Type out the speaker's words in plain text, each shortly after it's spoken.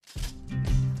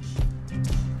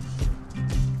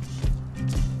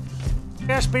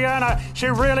Espiona. She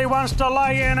really wants to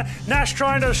lay in. Nash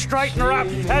trying to straighten her up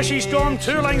as she stormed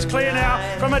 2 lengths clear now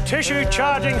from a Tissue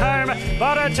charging home.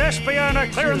 But it's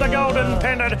Espiona clearing the golden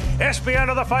pendant.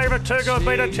 Espiona the favourite, too good,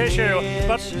 beat a Tissue.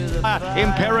 But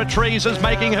Imperatrice is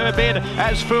making her bid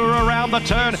as Fura around the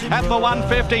turn at the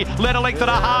 150. Let a length and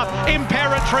a half.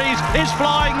 Imperatrice is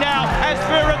flying now as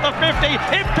Fura at the 50.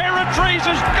 Imperatrice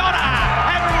has got her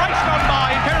and raced on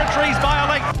by. Imperatrice by a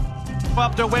length.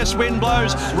 Up to West Wind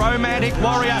Blows, Romantic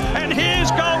Warrior, and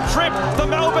here's Gold Trip, the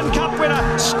Melbourne Cup winner,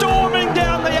 storming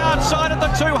down the outside of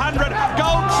the 200.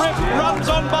 Gold Trip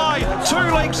runs on by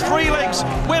 2 lengths, 3 lengths,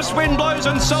 West Wind Blows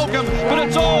and Sulcombe, but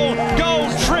it's all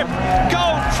Gold Trip.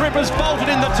 Gold Trip has bolted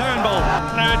in the Turnbull.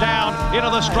 No down into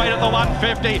the straight at the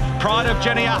 150. Pride of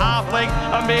Jenny a half length.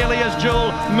 Amelia's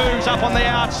Jewel moves up on the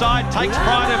outside, takes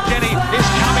Pride of Jenny, is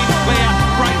coming clear.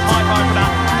 Great pipe opener,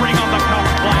 bring on the Cox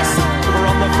Place. We're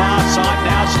on the far side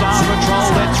now. Star Patrol,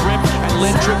 Let's Rip, and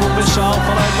Len Triple Missile,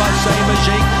 followed by Say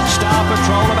Magique. Star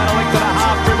Patrol about a length and a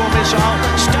half. Triple Missile.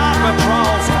 Star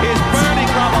Patrol is burning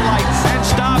rubber late, and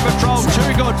Star Patrol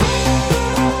too good.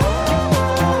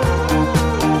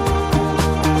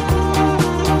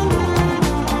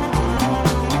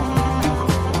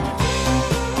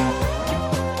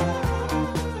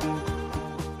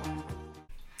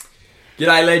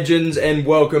 G'day legends and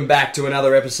welcome back to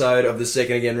another episode of the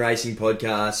Second Again Racing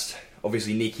Podcast.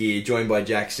 Obviously Nick here, joined by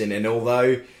Jackson, and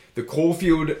although the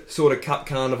Caulfield sort of Cup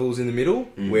Carnival's in the middle,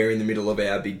 we're in the middle of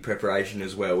our big preparation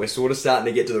as well. We're sort of starting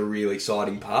to get to the real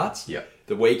exciting parts. Yep.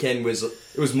 The weekend was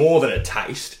more than a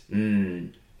taste.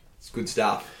 It's good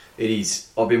stuff. It is.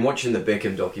 I've been watching the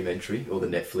Beckham documentary, or the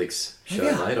Netflix show,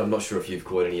 mate. I'm not sure if you've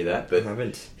caught any of that, but I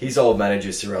haven't. His old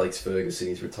manager, Sir Alex Ferguson,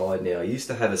 he's retired now. He used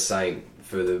to have a saying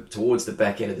towards the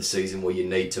back end of the season where you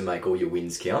need to make all your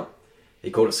wins count.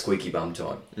 He called it squeaky bum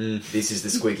time. This is the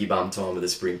squeaky bum time of the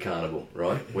Spring Carnival,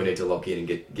 right? We need to lock in and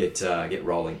get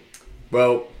rolling.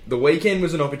 Well, the weekend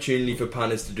was an opportunity for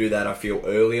punters to do that, I feel,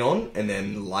 early on, and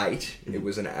then late. It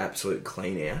was an absolute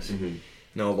clean out. I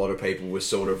know a lot of people were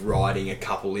sort of riding a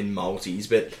couple in multis,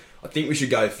 but I think we should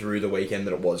go through the weekend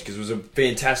that it was, because it was a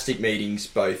fantastic meetings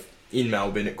both in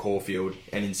Melbourne at Caulfield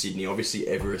and in Sydney, obviously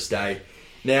Everest Day.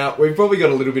 Now, we've probably got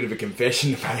a little bit of a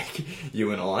confession to make,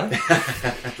 you and I.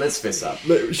 Let's fess up.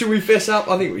 Should we fess up?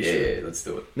 I think we should. Yeah, let's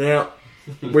do it. Now,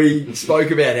 we spoke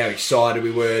about how excited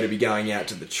we were to be going out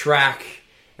to the track.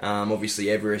 Obviously,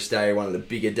 Everest Day, one of the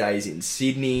bigger days in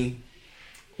Sydney.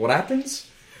 What happens?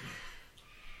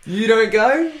 You don't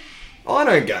go? I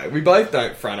don't go. We both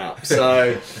don't front up.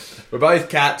 So, we're both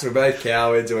cats, we're both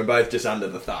cowards, and we're both just under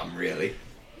the thumb, really.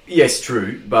 Yes,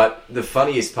 true, but the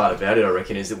funniest part about it, I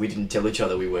reckon, is that we didn't tell each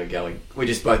other we weren't going. We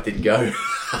just both didn't go.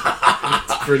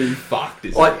 It's pretty fucked,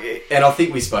 isn't it? And I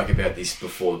think we spoke about this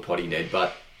before the potty, Ned,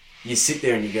 but you sit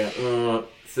there and you go,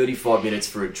 35 minutes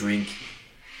for a drink.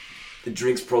 The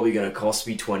drink's probably going to cost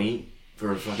me 20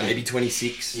 for a fucking... Maybe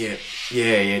 26.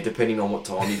 Yeah, depending on what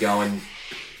time you're going.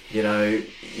 You know,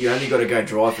 you only got to go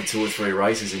drive for 2 or 3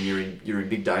 races and you're in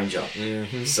big danger.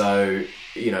 So,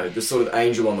 you know, the sort of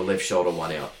angel on the left shoulder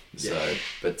won out. So,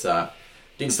 but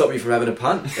didn't stop me from having a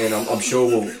punt, and I'm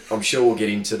sure we'll get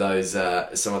into those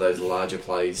some of those larger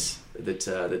plays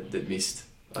that missed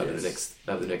over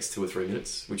the next 2 or 3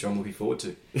 minutes, which I'm looking forward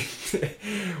to.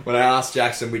 When I asked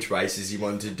Jackson which races he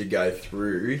wanted to go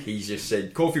through, he just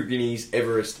said Caulfield Guineas,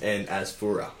 Everest, and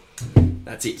Asfoora.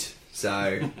 That's it. So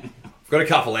I've got a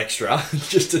couple extra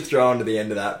just to throw onto the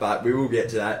end of that, but we will get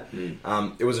to that.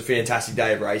 It was a fantastic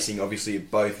day of racing, obviously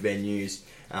at both venues.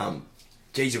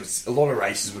 It was a lot of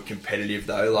races were competitive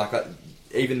though. Like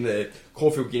even the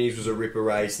Caulfield Guineas was a ripper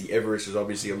race. The Everest was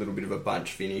obviously a little bit of a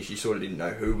bunch finish. You sort of didn't know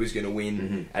who was going to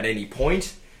win at any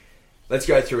point. Let's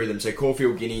go through them. So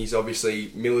Caulfield Guineas, obviously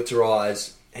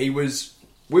militarised.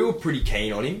 We were pretty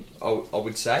keen on him. I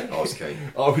would say. I was keen.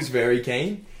 I was very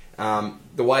keen.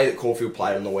 The way that Caulfield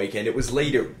played on the weekend, it was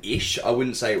leader-ish. I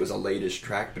wouldn't say it was a leader's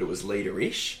track, but it was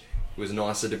leader-ish. It was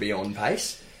nicer to be on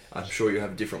pace. I'm sure you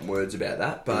have different words about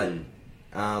that, but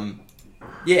an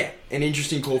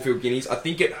interesting Caulfield Guineas. I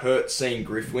think it hurt seeing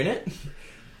Griff win it,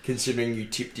 considering you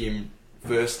tipped him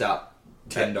first up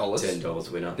 $10.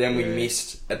 $10 winner. Then we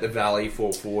missed at the Valley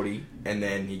 $4.40, and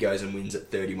then he goes and wins at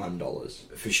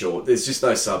 $31. For sure. There's just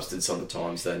no substance on the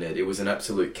times though, Ned. It was an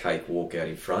absolute cakewalk out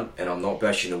in front, and I'm not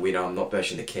bashing the winner, I'm not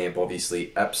bashing the camp,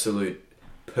 obviously. Absolute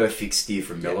perfect steer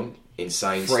from Mellum.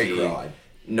 Insane Freak steer. ride.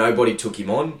 Nobody took him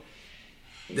on.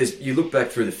 You look back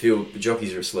through the field, the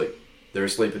jockeys are asleep. They're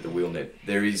asleep at the wheel, Ned.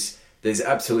 There's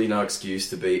absolutely no excuse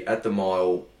to be at the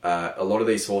mile. A lot of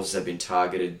these horses have been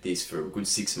targeted this for a good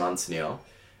 6 months now.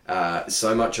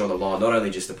 So much on the line, not only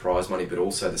just the prize money, but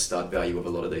also the stud value of a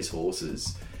lot of these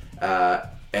horses.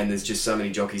 And there's just so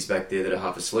many jockeys back there that are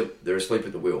half asleep. They're asleep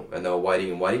at the wheel, and they're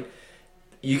waiting and waiting.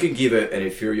 You can give an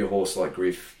inferior horse like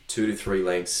Griff 2 to 3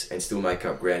 lengths and still make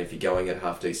up ground if you're going at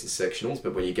half-decent sectionals,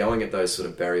 but when you're going at those sort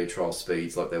of barrier trial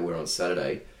speeds like they were on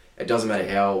Saturday, it doesn't matter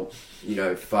how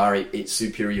far it's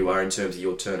superior you are in terms of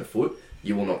your turn of foot,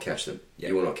 you will not catch them. Yep.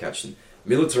 You will not catch them.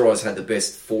 Militarized had the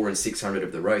best 4 and 600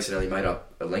 of the race and only made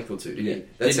up a length or two, didn't he?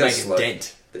 That's didn't make a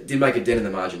dent. Did make a dent in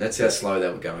the margin. That's how slow they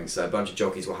were going. So a bunch of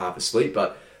jockeys were half asleep,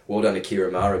 but well done to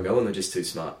Kira Mara and Mellon. They're just too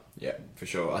smart. Yeah, for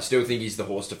sure. I still think he's the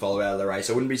horse to follow out of the race.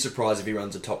 I wouldn't be surprised if he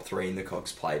runs a top 3 in the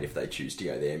Cox Plate if they choose to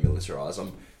go there, militarised.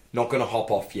 I'm not going to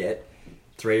hop off yet.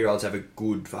 3-year-olds have a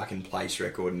good fucking place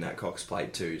record in that Cox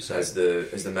Plate too. So has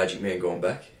the Magic Man gone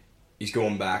back? He's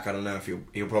gone back. I don't know if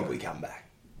he'll probably come back.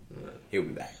 He'll be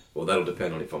back. Well, that'll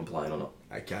depend on if I'm playing or not.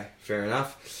 Okay, fair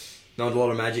enough. Not a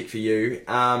lot of magic for you.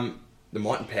 The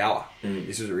Might and Power.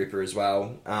 This was a ripper as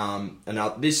well. And now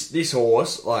this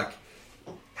horse, like,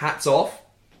 hats off.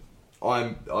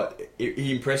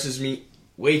 He impresses me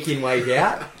week in, week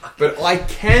out, but I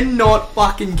cannot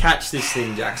fucking catch this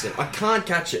thing, Jackson. I can't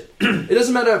catch it. It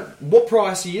doesn't matter what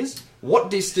price he is,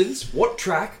 what distance, what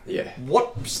track,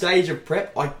 what stage of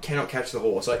prep, I cannot catch the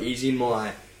horse. Like, he's in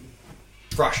my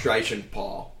frustration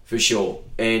pile. For sure.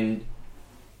 And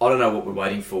I don't know what we're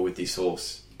waiting for with this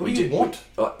horse. What do you want?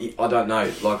 I don't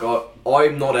know. Like,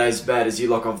 I'm not as bad as you.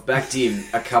 Like, I've backed him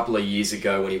a couple of years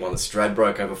ago when he won the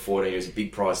Stradbroke over 14. It was a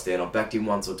big price down. I've backed him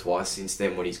once or twice since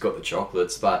then when he's got the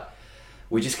chocolates. But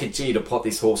we just continue to pot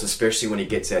this horse, especially when he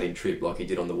gets out in trip like he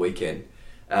did on the weekend.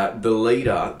 The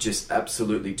leader just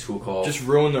absolutely took off. Just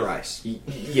ruined the race.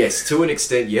 Yes, to an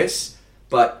extent, yes.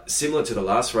 But similar to the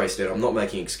last race, I'm not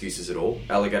making excuses at all.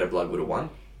 Alligator Blood would have won.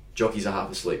 Jockeys are half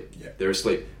asleep. Yeah. They're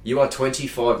asleep. You are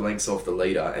 25 lengths off the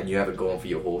leader and you haven't gone for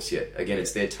your horse yet. Again,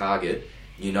 it's their target.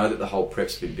 You know that the whole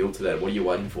prep's been built to that. What are you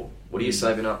waiting for? What are you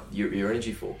saving up your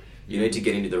energy for? You need to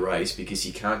get into the race because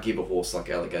you can't give a horse like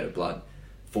Alligator Blood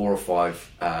 4 or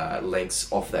 5 lengths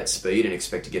off that speed and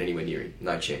expect to get anywhere near him.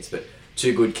 No chance. But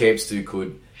too good, Kemp's too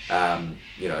good.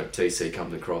 TC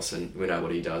comes across and we know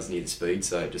what he does near the speed,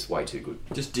 so just way too good.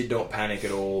 Just did not panic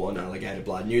at all on Alligator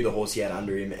Blood. Knew the horse he had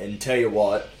under him, and tell you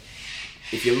what,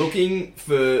 if you're looking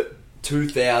for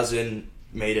 2,000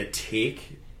 metre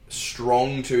tick,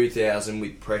 strong 2,000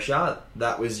 with pressure,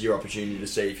 that was your opportunity to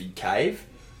see if he'd cave.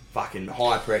 Fucking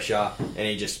high pressure, and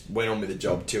he just went on with the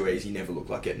job too easy. He never looked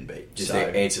like getting beat. Just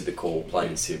answered the call, plain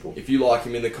and simple. If you like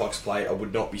him in the Cox Plate, I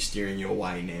would not be steering your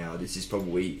way now. This is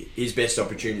probably his best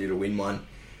opportunity to win one.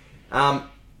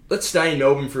 Let's stay in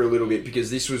Melbourne for a little bit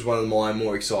because this was one of my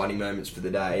more exciting moments for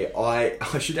the day. I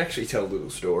should actually tell a little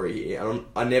story here.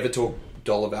 I never talk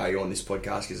dollar value on this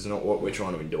podcast because it's not what we're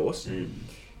trying to endorse.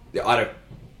 I had a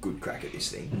good crack at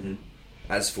this thing.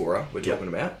 As for we're talking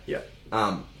about. Yeah.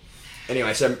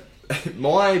 Anyway, so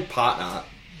my partner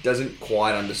doesn't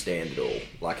quite understand at all,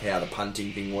 like how the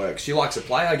punting thing works. She likes to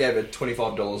play. I gave her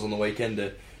 $25 on the weekend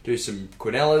to do some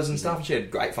quinellas and stuff, and she had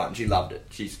great fun. She loved it.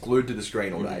 She's glued to the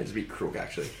screen all day. It's a bit crook,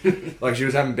 actually. Like, she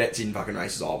was having bets in fucking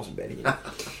races I wasn't betting in.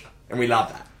 And we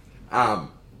love that.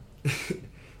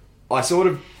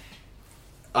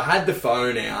 I had the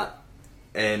phone out,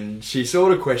 and she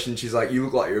sort of questioned, she's like, you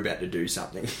look like you're about to do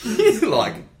something.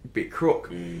 Like, a bit crook.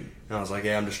 And I was like,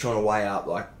 yeah, I'm just trying to weigh up,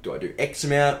 like, do I do X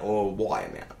amount or Y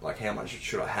amount? Like, how much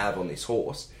should I have on this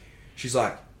horse? She's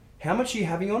like, how much are you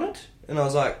having on it? And I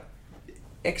was like,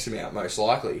 X amount, most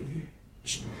likely.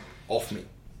 Off me.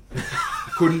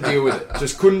 Couldn't deal with it.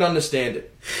 Just couldn't understand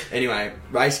it. Anyway,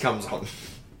 race comes on.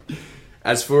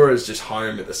 As far as just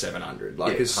home at the 700.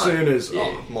 Like, as soon as,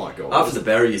 oh my God. After the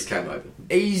barriers came open.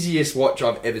 Easiest watch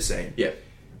I've ever seen. Yeah.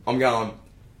 I'm going,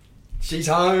 she's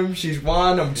home, she's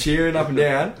won, I'm cheering up and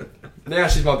down. Now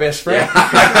she's my best friend.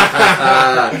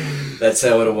 That's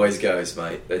how it always goes,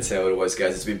 mate. That's how it always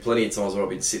goes. There's been plenty of times where I've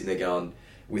been sitting there going,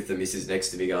 with the missus next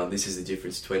to me going, this is the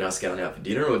difference between us going out for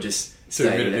dinner or just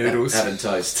staying noodles having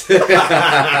toast.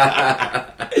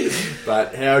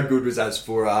 But how good was as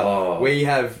for we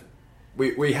have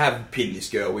pinned this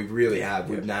girl. We really have.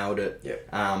 We've nailed it.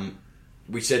 Yep.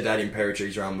 We said that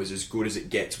Imperatrice run was as good as it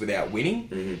gets without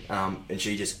winning. And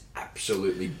she just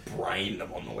absolutely brained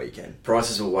them on the weekend.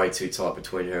 Prices are way too tight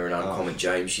between her and Uncommon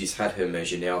James. She's had her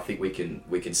measure now. I think we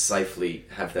can safely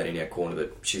have that in our corner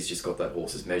that she's just got that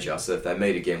horse's measure. So if they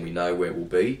meet again, we know where we'll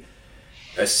be.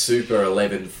 A super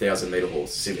 11,000 metre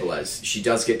horse, simple as. She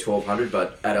does get 1,200,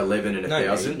 but at 11 and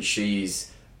 1,000,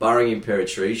 she's, barring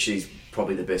Imperatrice, she's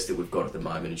probably the best that we've got at the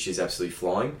moment, and she's absolutely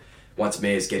flying. Once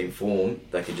mares get in form,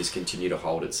 they can just continue to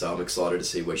hold it. So I'm excited to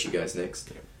see where she goes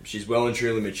next. She's well and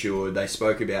truly matured. They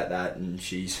spoke about that, and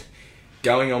she's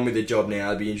going on with the job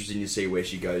now. It'll be interesting to see where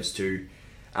she goes to.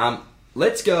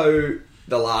 Let's go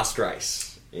the last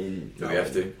race. Do we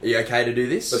have to? Are you okay to do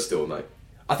this? Let's do it, mate.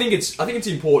 I think it's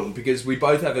important because we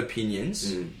both have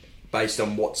opinions based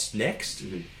on what's next.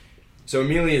 Mm-hmm. So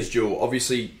Amelia's Jewel,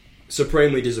 obviously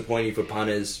supremely disappointing for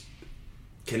punters.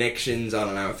 Connections, I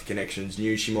don't know if the connections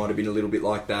knew she might have been a little bit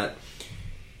like that.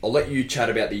 I'll let you chat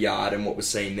about the yard and what was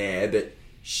seen there, but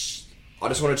I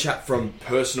just want to chat from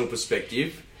personal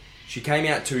perspective. She came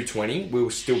out 220. We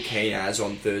were still keen as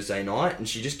on Thursday night, and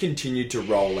she just continued to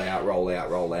roll out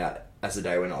as the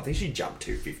day went on. I think she jumped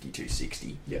 250,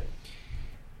 260. Yeah.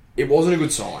 It wasn't a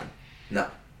good sign. No.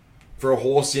 For a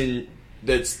horse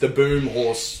that's the boom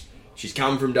horse. She's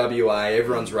come from WA,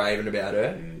 everyone's raving about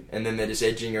her, and then they're just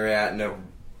edging her out in a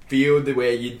field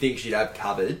where you'd think she'd have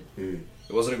covered.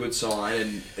 It wasn't a good sign,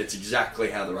 and it's exactly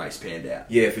how the race panned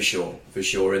out. Yeah, for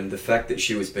sure. And the fact that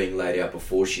she was being laid out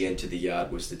before she entered the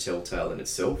yard was the telltale in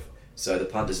itself. So the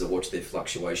punters that watched their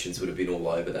fluctuations would have been all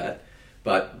over that.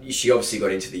 But she obviously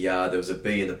got into the yard. There was a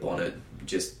bee in the bonnet,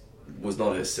 just was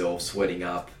not herself, sweating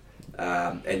up.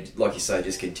 And like you say,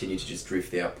 just continued to just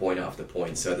drift out point after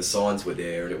point. So the signs were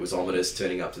there, and it was ominous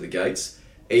turning up to the gates.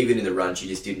 Even in the run, she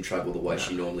just didn't travel the way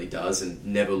she normally does, and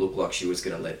never looked like she was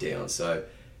going to let down. So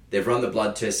they've run the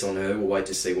blood tests on her. We'll wait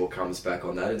to see what comes back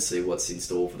on that and see what's in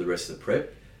store for the rest of the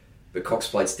prep. But Cox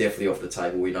Plate's definitely off the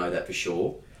table. We know that for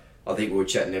sure. I think we were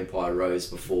chatting Empire Rose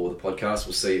before the podcast.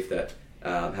 We'll see if that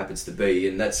happens to be,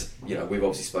 and that's, we've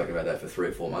obviously spoken about that for 3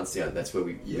 or 4 months now. That's where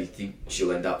we think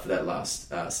she'll end up for that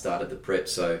last start of the prep.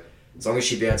 So as long as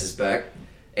she bounces back,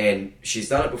 and she's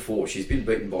done it before, she's been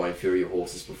beaten by inferior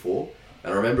horses before.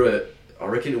 And I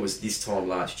reckon it was this time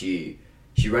last year,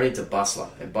 she ran into Bustler,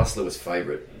 and Bustler was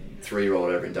favourite,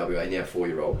 3-year-old over in WA, now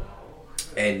 4-year-old.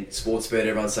 And Sportsbet,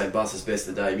 everyone's saying Bustler's best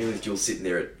of the day. Amelia's Jewel sitting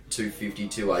there at $2.50,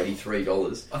 $2.80,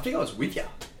 $3. I think I was with you.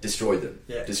 Destroyed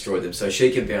them. So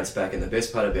she can bounce back, and the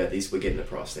best part about this, we're getting the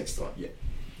price next time.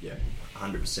 Yeah,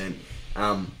 100%.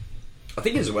 I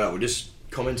think as well, just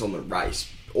comments on the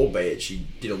race, albeit she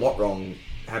did a lot wrong,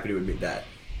 happy to admit that.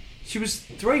 She was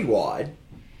 3 wide,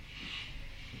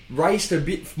 raced a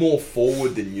bit more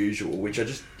forward than usual, which I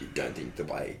just don't think the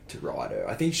way to ride her.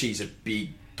 I think she's a big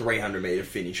 300 metre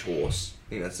finish horse. I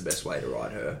think that's the best way to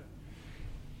ride her.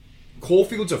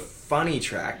 Caulfield's a funny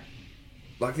track.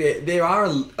 Like, there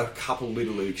are a couple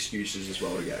little excuses as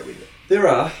well to go with it. There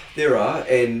are,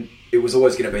 and it was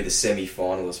always going to be the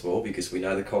semi-final as well, because we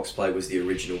know the Cox Plate was the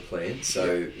original plan,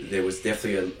 so there was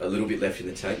definitely a little bit left in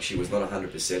the tank. She was not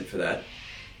 100% for that.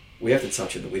 We have to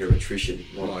touch on the winter attrition.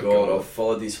 My God, I've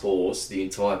followed this horse the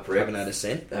entire prep. Haven't had a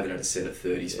cent? They haven't had a cent at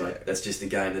 30s, mate. That's just the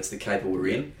game. That's the caper we're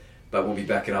in. But we'll be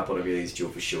backing up on Amelia's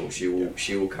Jewel for sure.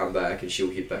 She will come back, and she'll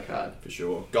hit back hard. For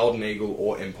sure. Golden Eagle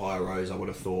or Empire Rose, I would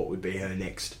have thought, would be her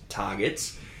next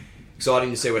targets.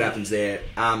 Exciting to see what happens there.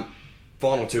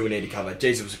 Final 2 we need to cover.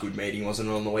 Jeez, it was a good meeting, wasn't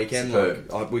it, on the weekend?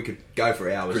 We could go for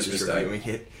hours Christmas just Day.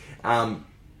 reviewing it.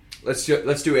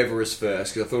 Let's do Everest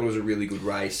first, because I thought it was a really good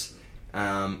race.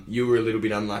 You were a little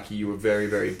bit unlucky. You were very,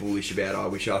 very bullish about I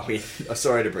Wish I Win. I'm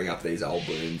sorry to bring up these old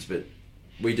wounds, but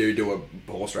we do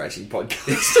a horse racing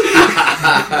podcast.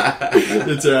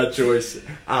 It's our choice.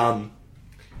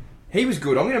 He was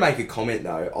good. I'm going to make a comment,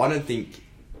 though. I don't think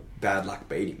bad luck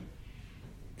beat him.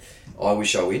 I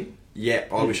Wish I Win? Yeah,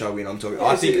 I Wish I Win. I'm talking. Yeah,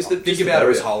 I think about it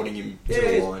as holding him to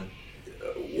the line.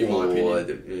 In my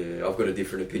opinion. I've got a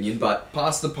different opinion, but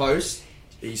past the post,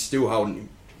 he's still holding him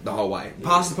the whole way.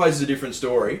 Past the post is a different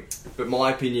story, but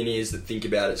my opinion is that Think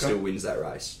About It still wins that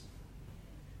race.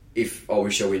 If I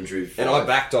Wish I Win drew 5. And I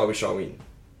backed I Wish I Win.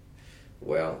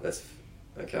 Wow, that's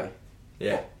okay.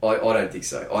 Yeah. I don't think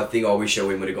so. I think I Wish I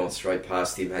Win would have gone straight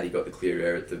past him had he got the clear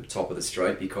air at the top of the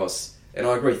straight, because, and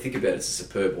I agree, Think About It, it's a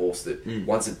superb horse that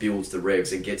once it builds the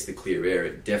revs and gets the clear air,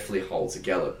 it definitely holds a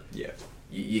gallop. Yeah.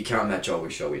 You can't match I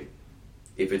Wish I Win.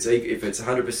 If it's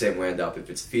 100% wound up, if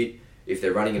it's fit, if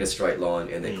they're running in a straight line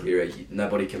and they're clear air,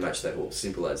 nobody can match that horse.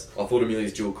 Simple as. I thought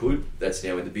Amelia's Jewel could. That's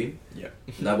now in the bin. Yeah.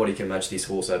 Nobody can match this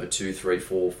horse over 2, 3,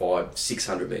 4, 5,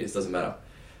 600 metres. Doesn't matter.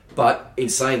 But in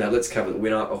saying that, let's cover the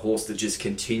winner. A horse that just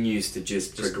continues to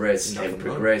just progress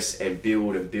and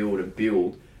build and build and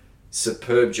build.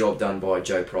 Superb job done by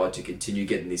Joe Pride to continue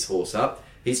getting this horse up.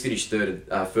 He's finished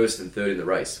first and third in the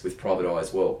race with Private Eye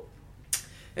as well.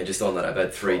 And just on that, I've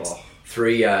had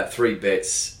three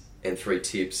bets and 3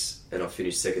 tips, and I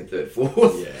finished second, third,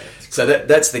 fourth. Yeah. So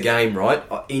that's the game, right?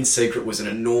 In Secret was an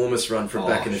enormous run from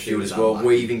back in the field as well,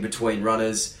 weaving between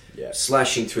runners,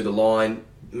 slashing through the line.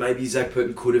 Maybe Zach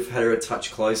Purton could have had her a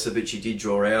touch closer, but she did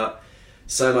draw out.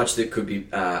 So much that could be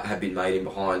have been made in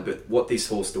behind, but what this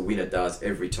horse, the winner, does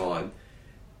every time,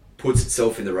 puts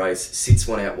itself in the race, sits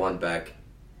one out, one back,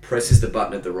 presses the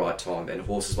button at the right time, and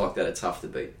horses like that are tough to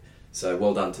beat. So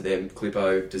well done to them.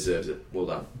 Clippo deserves it. Well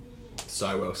done.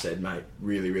 So well said, mate.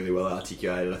 Really, really well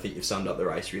articulated. I think you've summed up the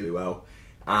race really well.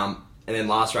 And then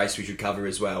last race we should cover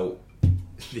as well.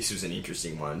 This was an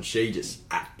interesting one. She just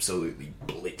absolutely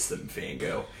blitzed them,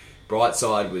 Fangirl.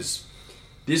 Brightside was...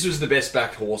 This was the best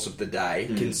backed horse of the day.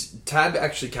 Tab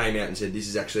actually came out and said this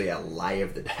is actually our lay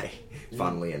of the day,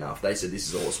 funnily enough. They said this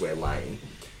is the horse we're laying.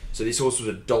 So this horse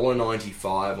was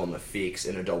 $1.95 on the fix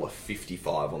and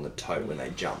 $1.55 on the tote when they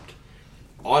jumped.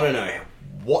 I don't know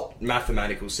what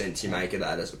mathematical sense you make of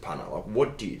that as a punter. Like,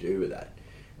 what do you do with that?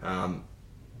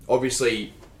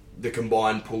 Obviously, the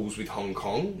combined pulls with Hong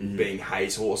Kong being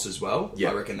Hayes' horse as well.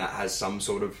 Yep. I reckon that has some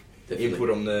sort of input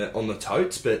on the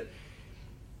totes, but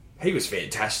he was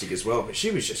fantastic as well. But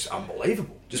she was just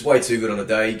unbelievable. Just way too good on the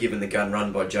day, given the gun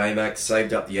run by J-Mac,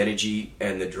 saved up the energy,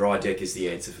 and the dry deck is the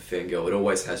answer for Fangirl. It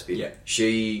always has been. Yeah.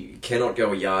 She cannot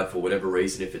go a yard for whatever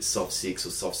reason, if it's soft 6 or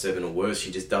soft 7 or worse.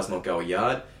 She just does not go a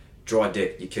yard. Dry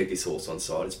deck, you keep this horse on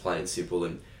side. It's plain and simple.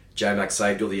 And J-Mac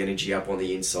saved all the energy up on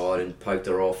the inside and poked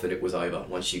her off, and it was over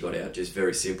once she got out. Just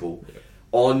very simple. Yeah.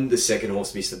 On the second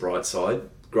horse, Mr. Brightside,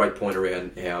 great point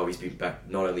around how he's been back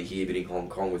not only here but in Hong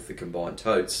Kong with the combined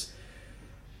totes.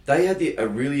 They had a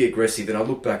really aggressive, and I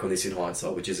look back on this in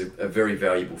hindsight, which is a very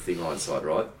valuable thing, hindsight,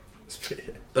 right?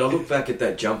 But I look back at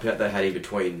that jump out they had in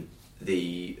between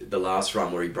the last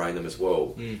run where he brained them as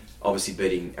well, obviously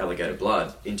beating Alligator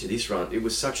Blood, into this run. It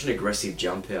was such an aggressive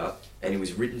jump out, and he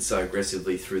was ridden so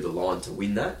aggressively through the line to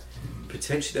win that.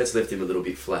 Potentially that's left him a little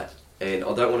bit flat. And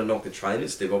I don't want to knock the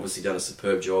trainers. They've obviously done a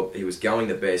superb job. He was going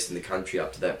the best in the country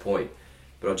up to that point.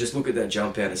 But I just look at that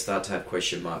jump out and start to have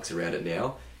question marks around it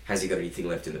now. Has he got anything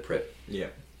left in the prep? Yeah.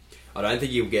 I don't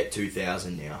think he'll get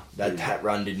 2,000 now. That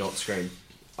run did not scream.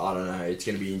 I don't know. It's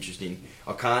going to be interesting.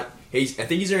 I think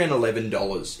he's around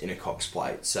 $11 in a Cox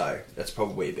plate, so that's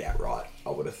probably about right,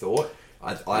 I would have thought.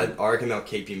 I reckon they'll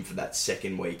keep him for that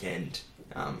second weekend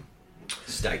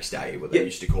stakes day, what they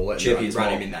used to call it. Champions run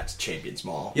Mile. him in that Champions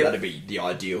Mile. Yep. That'd be the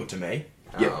ideal to me.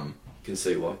 Can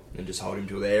see why. And just hold him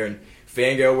till there. And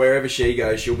Fangirl, wherever she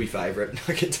goes, she'll be favourite.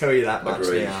 I can tell you that much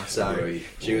now. So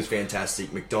she was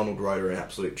fantastic. McDonald rode her an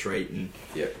absolute treat. And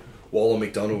Waller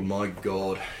McDonald, my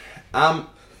God.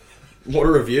 What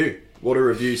a review. What a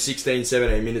review. 16,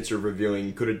 17 minutes of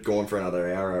reviewing. Could have gone for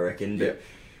another hour, I reckon. But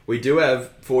we do have,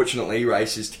 fortunately,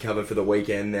 races to cover for the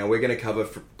weekend. Now, we're going to cover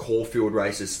Caulfield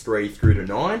races 3 through to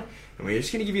 9. And we're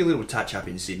just going to give you a little touch-up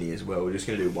in Sydney as well. We're just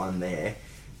going to do one there.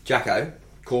 Jacko,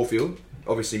 Caulfield,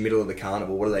 obviously middle of the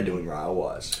carnival. What are they doing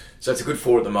rail-wise? So it's a good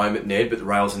 4 at the moment, Ned, but the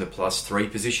rail's in the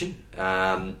 +3 position.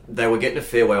 They were getting a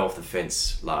fair way off the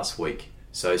fence last week.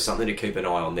 So something to keep an eye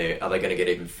on there. Are they going to get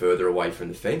even further away from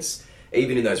the fence?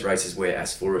 Even in those races where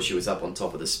Asphora, she was up on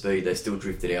top of the speed, they still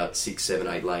drifted out 6, 7,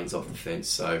 8 lanes off the fence.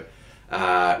 So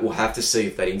we'll have to see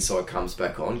if that inside comes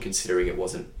back on, considering it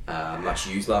wasn't much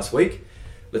used last week.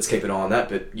 Let's keep an eye on that.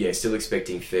 But yeah, still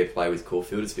expecting fair play with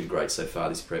Caulfield. It's been great so far,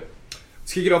 this prep.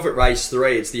 Let's kick it off at race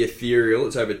 3. It's the Ethereal.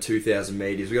 It's over 2,000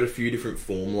 metres. We've got a few different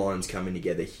form lines coming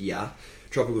together here.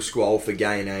 Tropical Squall for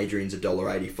Gay and Adrian's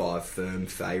 $1.85 firm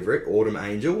favourite. Autumn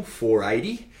Angel,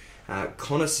 $4.80.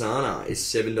 Conasana is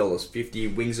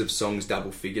 $7.50. Wings of Songs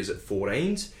double figures at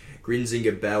 14s.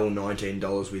 Grinzinger Bell,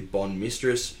 $19 with Bond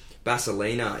Mistress.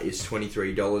 Basilina is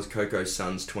 $23. Coco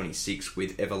Suns, $26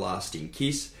 with Everlasting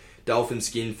Kiss. Dolphin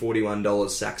Skin, $41.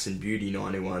 Saxon Beauty,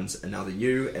 91s. Another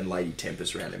You, and Lady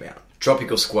Tempest round him out.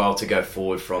 Tropical Squall to go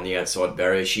forward from the outside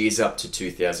barrier. She is up to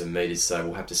 2,000 metres, so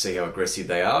we'll have to see how aggressive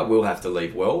they are. We'll have to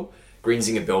leave well.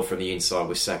 Grinzinger Bell from the inside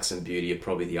with Saxon Beauty are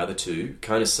probably the other two.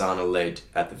 Konasana led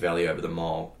at the Valley over the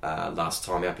mile last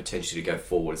time out, potentially to go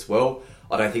forward as well.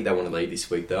 I don't think they want to lead this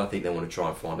week though. I think they want to try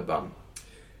and find a button.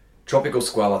 Tropical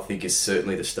Squall, I think, is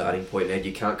certainly the starting point, Ned.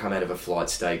 You can't come out of a flight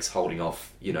stakes holding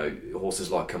off, horses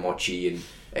like Komochi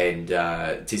and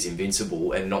Tis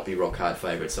Invincible and not be rock hard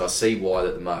favourite. So I see why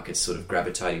that the market's sort of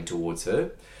gravitating towards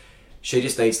her. She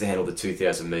just needs to handle the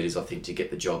 2,000 metres, I think, to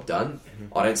get the job done.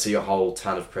 Mm-hmm. I don't see a whole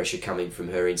ton of pressure coming from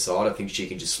her inside. I think she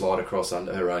can just slide across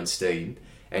under her own steam.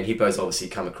 And Hippo's obviously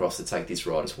come across to take this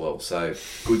ride as well. So,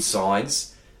 good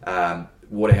signs.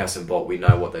 Waterhouse and Bolt, we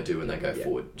know what they do when they go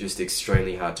forward. Just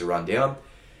extremely hard to run down.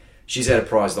 She's had a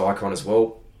prized icon as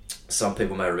well. Some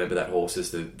people may remember that horse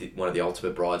as one of the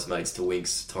ultimate bridesmaids to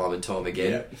Winks time and time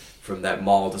again. From that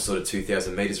mile to sort of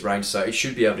 2,000 metres range. So, it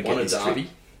should be able to get this trip.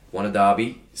 Won a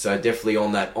Derby, so definitely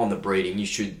on the breeding,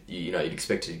 you'd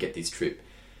expect her to get this trip.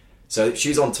 So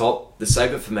she's on top. The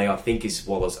favourite for me, I think, is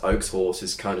Wallace Oak's horse,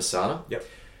 is Konasana. Yep.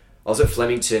 I was at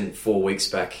Flemington 4 weeks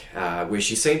back, where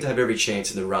she seemed to have every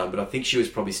chance in the run, but I think she was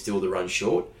probably still the run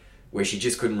short, where she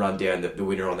just couldn't run down the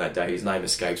winner on that day. His name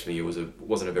escapes me. It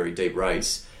wasn't a very deep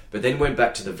race. But then went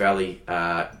back to the Valley,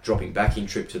 dropping back in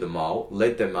trip to the mile,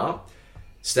 led them up,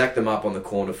 stacked them up on the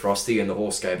corner Frosty, and the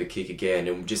horse gave a kick again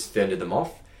and just fended them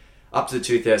off. Up to the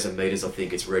 2,000 metres, I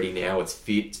think it's ready now. It's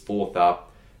fit, it's fourth up.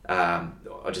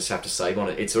 I just have to save on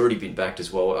it. It's already been backed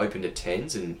as well. It opened at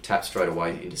 10s and tapped straight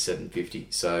away into 750.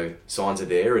 So signs are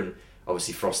there, and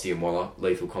obviously Frosty and Waller,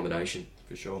 lethal combination.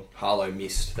 For sure. Harlow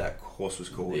missed, that horse was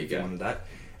called. There you go. Wanted that.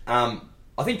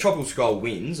 I think Tropical Skull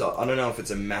wins. I don't know if it's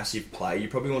a massive play. You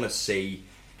probably want to see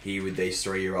here with these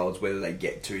 3-year-olds whether they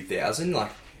get 2,000.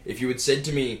 Like, if you had said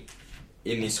to me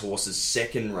in this horse's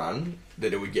second run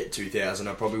that it would get 2,000,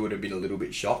 I probably would have been a little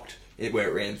bit shocked where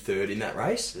it ran third in that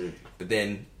race. But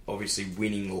then, obviously,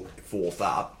 winning fourth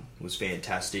up was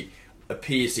fantastic.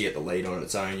 Appears to get the lead on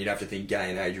its own. You'd have to think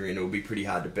Gay and Adrian, it would be pretty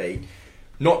hard to beat.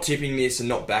 Not tipping this and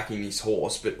not backing this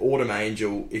horse, but Autumn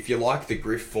Angel, if you like the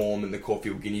Griff form and the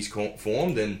Caulfield Guineas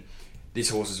form, then this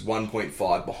horse is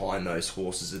 1.5 behind those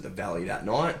horses at the Valley that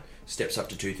night. Steps up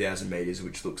to 2,000 metres,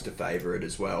 which looks to favour it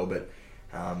as well. But,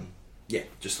 yeah,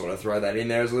 just thought I'd throw that in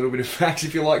there as a little bit of facts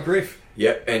if you like Griff.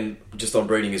 Yep, and just on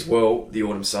breeding as well, the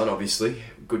Autumn Sun, obviously.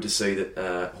 Good to see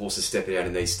that horses stepping out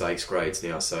in these stakes grades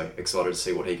now, so excited to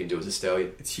see what he can do as a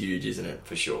stallion. It's huge, isn't it?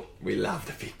 For sure. We love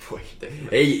the big boy.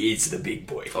 Definitely. He is the big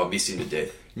boy. I miss him to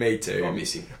death. Me too. I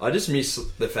miss him. I just miss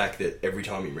the fact that every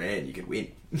time he ran, you could win.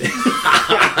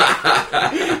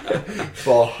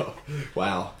 Oh,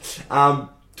 wow.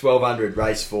 1,200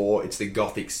 race 4. It's the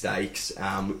Gothic Stakes.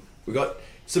 We've got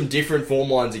some different form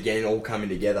lines again, all coming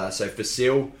together. So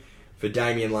Facile for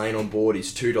Damien Lane on board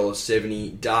is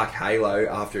 $2.70. Dark Halo,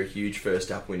 after a huge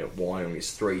first up win at Wyong, is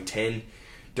 $3.10.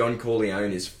 Don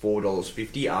Corleone is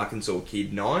 $4.50. Arkansas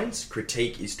Kid 9s.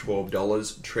 Critique is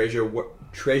 $12. Treasure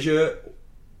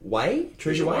Way,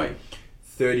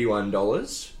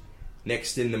 $31.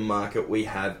 Next in the market we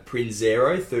have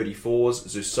Prinzero, 34s.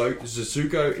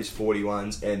 Zuzuko is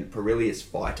 41s, and Perillius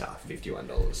Fighter,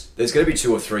 $51. There's going to be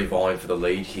 2 or 3 vying for the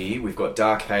lead here. We've got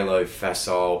Dark Halo,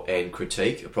 Facile, and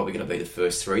Critique are probably going to be the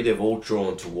first 3. They've all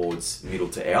drawn towards middle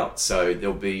to out, so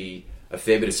there'll be a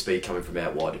fair bit of speed coming from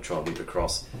out wide to try and whip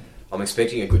across. I'm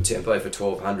expecting a good tempo for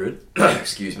 1,200.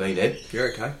 Excuse me, Ned.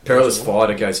 You're okay. Perilous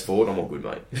Fighter goes forward. I'm all good,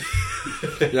 mate.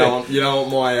 you know what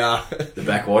my... the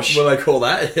backwash. What do they call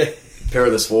that?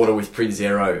 Perilous Water with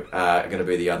Prinzero are going to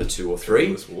be the other 2 or 3.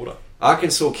 Perilous Water.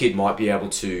 Arkansas Kid might be able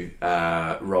to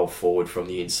roll forward from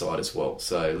the inside as well.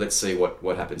 So let's see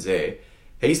what happens there.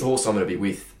 He's the horse I'm going to be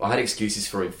with. I had excuses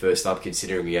for him first up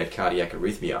considering he had cardiac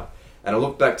arrhythmia. And I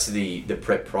look back to the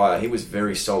prep prior. He was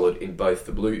very solid in both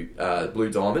the Blue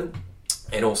Diamond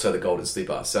and also the Golden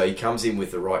Slipper. So he comes in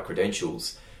with the right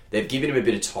credentials. They've given him a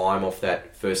bit of time off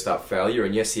that first up failure.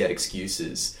 And yes, he had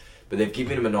excuses. But they've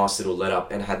given him a nice little let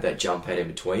up and had that jump out in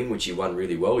between, which he won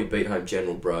really well. He beat home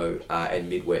General Bro and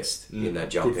Midwest in that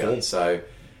jump out. So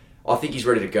I think he's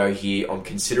ready to go here. I'm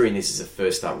considering this as a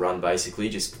first up run, basically,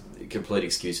 just complete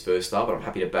excuse first up, but I'm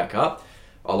happy to back up.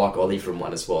 I like Ollie from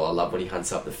 1 as well. I love when he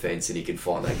hunts up the fence and he can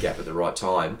find that gap at the right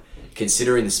time.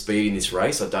 Considering the speed in this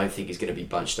race, I don't think he's going to be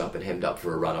bunched up and hemmed up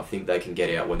for a run. I think they can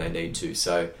get out when they need to.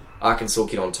 So Arkansas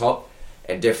Kid on top.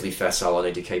 And definitely Facile I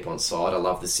need to keep on side. I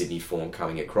love the Sydney form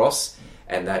coming across.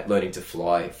 And that learning to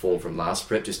fly form from last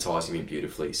prep just ties him in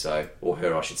beautifully. So, or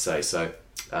her, I should say. So,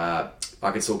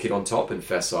 Arkansas Kid on top, and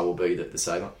Facile will be the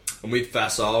saver. And with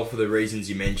Facile, for the reasons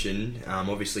you mentioned,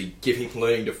 obviously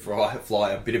learning to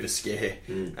fly a bit of a scare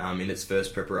in its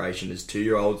first preparation as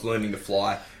 2-year-olds. Learning to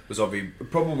fly was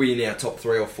probably in our top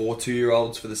 3 or 4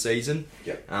 2-year-olds for the season.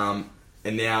 Yep.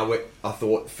 And now I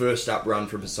thought first up run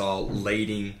from Facile,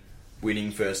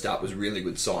 winning first up was a really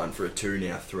good sign for a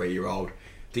 3-year-old.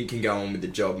 I think can go on with the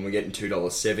job, and we're getting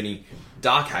 $2.70.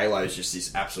 Dark Halo is just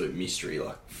this absolute mystery.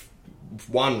 Like,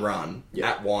 1 run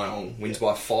at Wyong, wins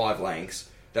by 5 lengths.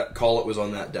 That Collett was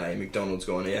on that day. McDonald's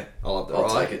gone, yeah, I'll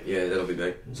take it. Yeah, that'll be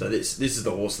me. So this is the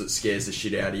horse that scares the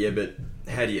shit out of you, but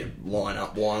how do you line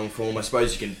up Wyong form? I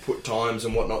suppose you can put times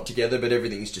and whatnot together, but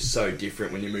everything's just so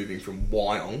different when you're moving from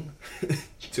Wyong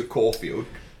to Caulfield.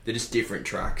 They're just different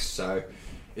tracks, so...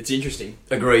 It's interesting.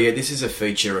 Agree, yeah. This is a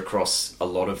feature across a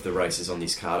lot of the races on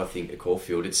this card, I think, at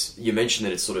Caulfield. You mentioned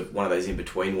that it's sort of one of those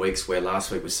in-between weeks where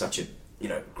last week was such a,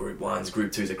 Group 1s,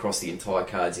 Group 2s across the entire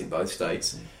cards in both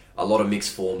states. A lot of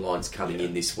mixed form lines coming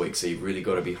in this week, so you've really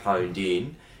got to be honed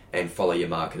in and follow your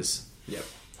markers. Yep,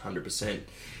 100%.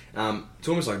 It's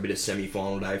almost like a bit of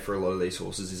semi-final day for a lot of these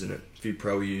horses, isn't it? A few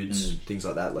preludes, things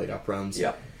like that, lead-up runs.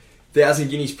 Yep. 1,000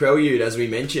 Guineas Prelude, as we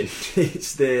mentioned.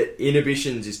 It's the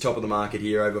Inhibitions is top of the market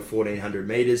here, over 1,400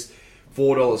 metres.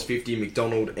 $4.50,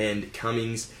 McDonald and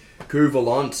Cummings.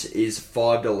 Couvalant is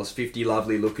 $5.50,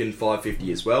 lovely looking,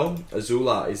 $5.50 as well.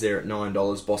 Azula is there at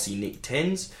 $9, Bossy Nick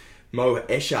 10s. Mo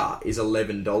Escher is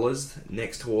 $11.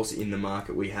 Next horse in the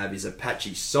market we have is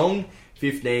Apache Song,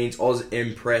 15s. Oz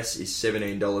Empress is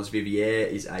 $17. Vivier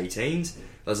is 18s.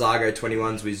 Lazago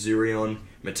 21s with Zurion.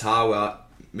 Matawai.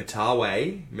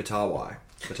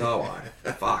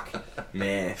 Fuck.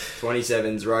 Meh.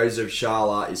 27s. Rose of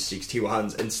Shala is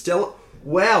 61s. And Stella...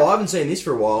 Wow, I haven't seen this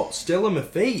for a while. Stella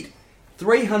Mafeed,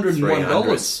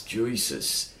 $301.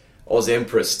 Jesus. Oz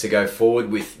Empress to go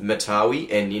forward with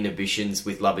Matawi, and Inhibitions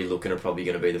with Lovely Looking are probably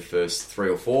going to be the first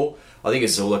 3 or 4. I think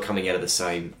Azula coming out of the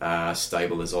same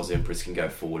stable as Oz Empress can go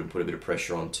forward and put a bit of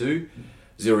pressure on too.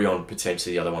 Zurion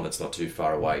potentially the other one that's not too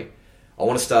far away. I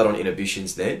want to start on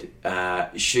Inhibitions, Ned.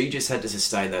 She just had to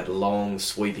sustain that long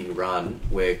sweeping run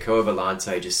where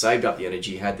Coavalante just saved up the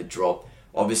energy, had the drop,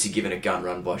 obviously given a gun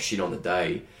run by shit on the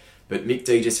day. But Mick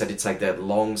D just had to take that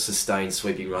long, sustained,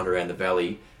 sweeping run around the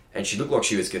valley, and she looked like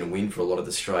she was going to win for a lot of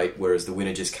the straight, whereas the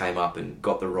winner just came up and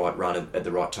got the right run at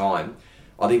the right time.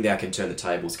 I think now can turn the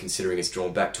tables, considering it's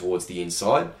drawn back towards the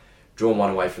inside. Drawn one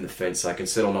away from the fence, so I can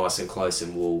settle nice and close,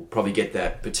 and we'll probably get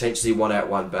that potentially one out,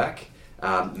 one back.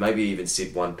 Maybe even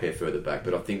sit one pair further back,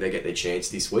 but I think they get their chance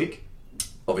this week.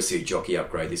 Obviously a jockey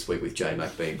upgrade this week with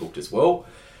J-Mac being booked as well.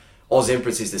 Oz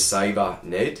Empress is the saver,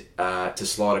 Ned, to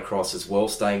slide across as well,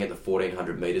 staying at the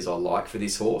 1,400 metres I like for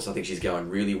this horse. I think she's going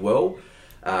really well.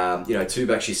 2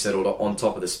 back she settled on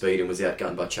top of the speed and was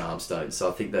outgunned by Charmstone, so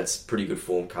I think that's pretty good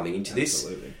form coming into this.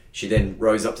 She then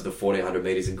rose up to the 1,400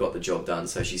 metres and got the job done,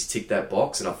 so she's ticked that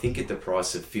box, and I think at the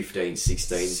price of 15,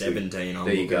 16... 17,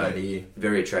 there you go. Here.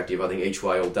 Very attractive, I think, each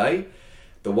way all day.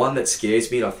 The one that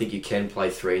scares me, and I think you can play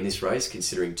 3 in this race,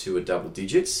 considering 2 are double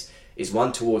digits, is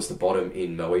one towards the bottom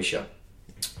in Moesha.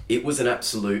 It was an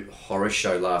absolute horror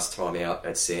show last time out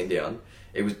at Sandown.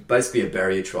 It was basically a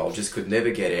barrier trial, just could never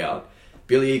get out.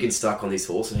 Billy Egan stuck on this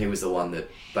horse, and he was the one that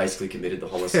basically committed the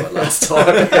homicide last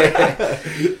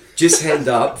time. Just hemmed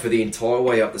up for the entire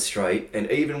way up the straight, and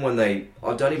even when I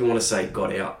don't even want to say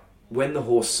got out, when the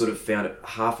horse sort of found it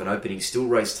half an opening, still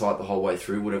raced tight the whole way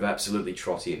through, would have absolutely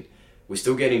trot in. We're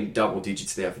still getting double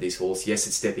digits now for this horse. Yes,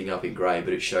 it's stepping up in grey,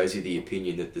 but it shows you the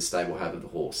opinion that the stable have of the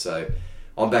horse. So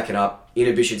I'm backing up.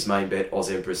 Inhibition's main bet, Oz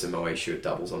Empress and Moesha at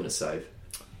doubles. I'm going to save.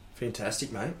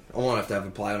 Fantastic, mate. I might have to have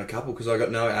a play on a couple because I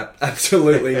got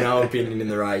absolutely no opinion in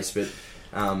the race, but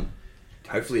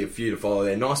hopefully a few to follow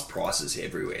there. Nice prices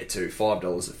everywhere too.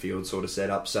 $5 a field sort of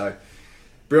setup. So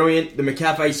brilliant. The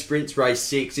McCafe Sprints race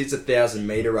 6. It's a 1,000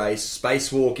 metre race.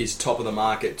 Spacewalk is top of the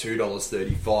market,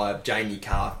 $2.35. Jamie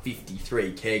Carr,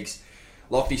 53 kegs.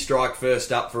 Lofty Strike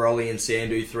first up for Ollie and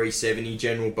Sandu, $3.70.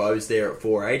 General Bowes there at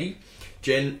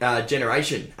 $4.80.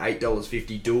 Generation,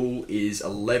 $8.50. Duel is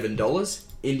 $11.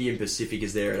 Indian Pacific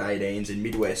is there at 18s, and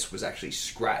Midwest was actually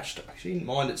scratched. I actually didn't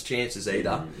mind its chances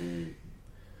either.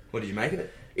 What did you make of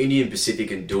it? Indian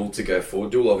Pacific and Duel to go forward.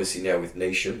 Duel obviously now with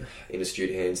Nisham in astute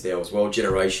hands now as well.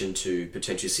 Generation to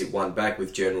potentially sit one back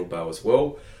with General Bow as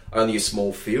well. Only a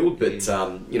small field, but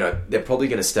they're probably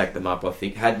going to stack them up, I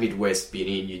think. Had Midwest been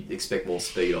in, you'd expect more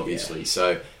speed, obviously. Yeah.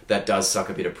 So that does suck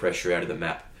a bit of pressure out of the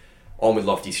map. I'm with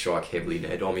Lofty Strike heavily,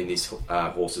 Ned. I'm in this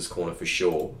horse's corner for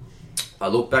sure. I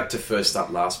look back to first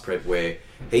up last prep where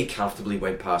he comfortably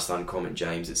went past Uncommon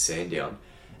James at Sandown.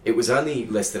 It was only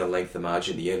less than a length of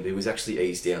margin at the end, but he was actually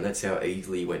eased down. That's how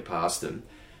easily he went past him.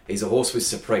 He's a horse with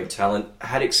supreme talent,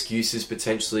 had excuses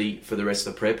potentially for the rest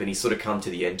of the prep, and he's sort of come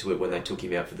to the end to it when they took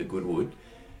him out for the Goodwood.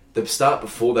 The start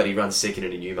before that, he runs second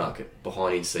in a Newmarket,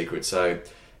 behind In Secret, so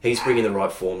he's bringing the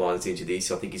right form lines into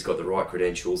this. I think he's got the right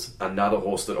credentials. Another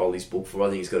horse that Ollie's booked for, I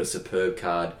think he's got a superb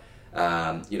card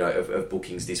of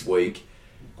bookings this week.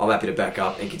 I'm happy to back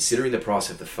up, and considering the price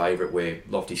of the favourite where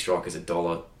Lofty Strike is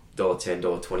 $1.10,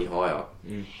 $1.20 higher,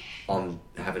 I'm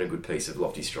having a good piece of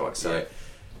Lofty Strike. So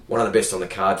one of the best on the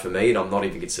card for me, and I'm not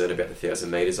even concerned about the 1,000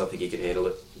 metres. I think he can handle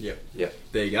it. Yep.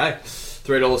 There you go.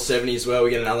 $3.70 as well. We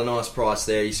get another nice price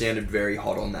there. You sounded very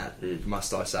hot on that,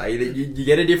 must I say. You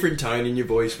get a different tone in your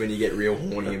voice when you get real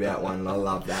horny about one, and I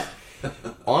love that.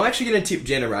 I'm actually going to tip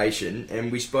Generation,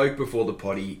 and we spoke before the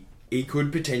potty. He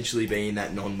could potentially be in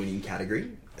that non-winning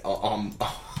category.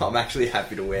 I'm actually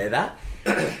happy to wear that.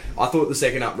 I thought the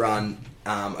second up run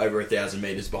over 1,000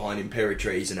 metres behind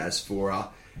Imperatrice and Asphora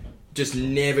just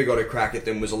never got a crack at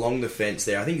them, was along the fence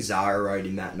there. I think Zara rode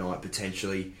him that night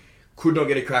potentially. Could not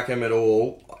get a crack at him at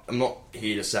all. I'm not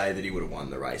here to say that he would have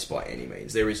won the race by any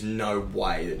means. There is no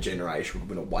way that Generation would have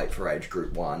been a weight for age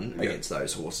Group 1 against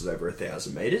those horses over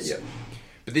 1,000 metres.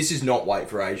 But this is not weight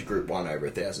for age Group 1 over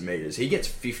 1,000 metres. He gets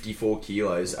 54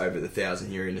 kilos over the 1,000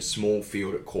 here in a small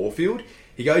field at Caulfield.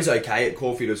 He goes okay at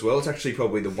Caulfield as well. It's actually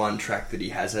probably the one track that he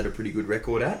has had a pretty good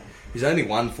record at. He's only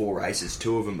won 4 races.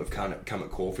 2 of them have come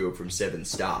at Caulfield from 7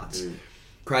 starts.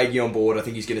 Craigie on board. I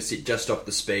think he's going to sit just off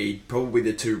the speed. Probably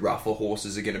the 2 rougher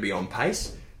horses are going to be on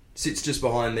pace. Sits just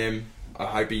behind them. I'm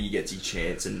hoping he gets his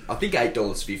chance. And I think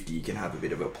 $8.50 you can have a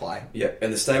bit of a play. Yeah,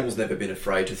 and the stable's never been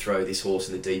afraid to throw this horse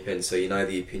in the deep end, so you know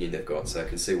the opinion they've got, so I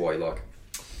can see why you like it.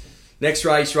 Next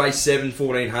race 7,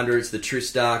 1400. It's the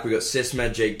Tristark. We've got Cess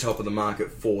Magic, top of the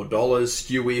market, $4.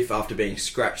 Skew If, after being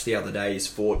scratched the other day, is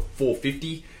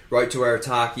 $4.50. Road to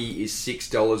Arataki is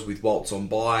 $6 with Waltz on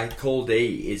buy. Call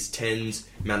D is 10s.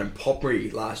 Madame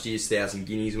Poppery, last year's 1,000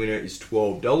 guineas winner, is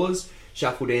 $12.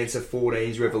 Shuffle Dancer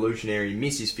 14s, Revolutionary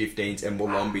Miss is 15s, and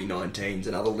Wollombi 19s.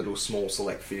 Another little small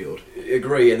select field.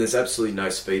 Agree, and there's absolutely no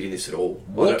speed in this at all.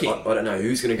 Walking. I don't know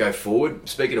who's going to go forward.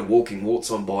 Speaking of walking,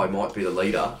 Waltz on buy might be the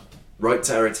leader. Road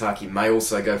to Arataki may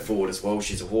also go forward as well.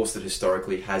 She's a horse that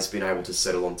historically has been able to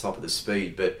settle on top of the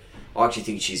speed, but I actually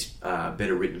think she's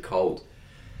better written cold.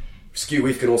 Skew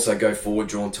If can also go forward,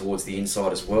 drawn towards the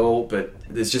inside as well, but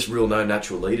there's just real no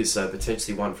natural leaders, so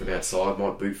potentially one from outside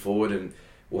might boot forward, and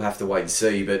we'll have to wait and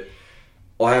see. But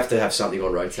I have to have something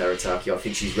on Road to Arataki. I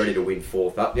think she's ready to win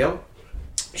 4th up now.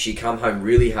 She come home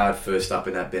really hard first up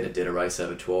in that Benedetta race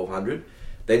over 1,200,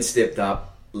 then stepped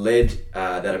up, led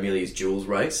that Amelia's Jewels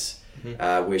race,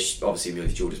 where obviously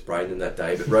Amelia's Jewel just brained them that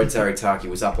day, but Road to Arataki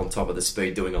was up on top of the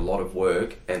speed doing a lot of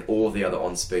work, and all of the other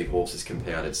on-speed horses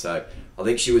compounded. So I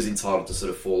think she was entitled to sort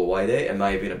of fall away there and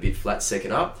may have been a bit flat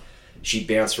second up. She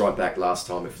bounced right back last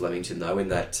time at Flemington though in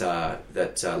that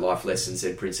Life Lessons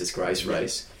and Princess Grace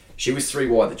race. She was 3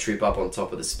 wide the trip up on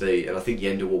top of the speed, and I think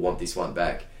Yenda will want this one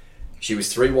back. She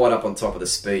was 3 wide up on top of the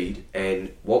speed,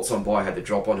 and Waltz on Buy had the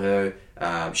drop on her.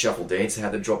 Shuffle Dancer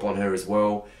had the drop on her as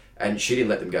well, and she didn't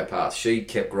let them go past. She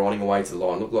kept grinding away to the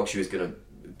line. Looked like she was going to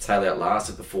tail out last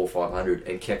at the 4-500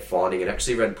 and kept finding, and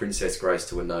actually ran Princess Grace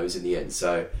to a nose in the end.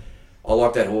 So I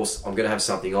like that horse. I'm going to have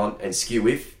something on. And Skew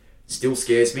If still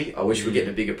scares me. I wish we were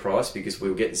getting a bigger price, because we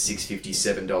were getting $6.50,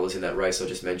 $7 in that race I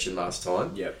just mentioned last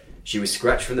time. Yep. She was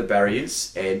scratched from the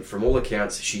barriers, and from all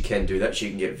accounts, she can do that. She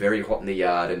can get very hot in the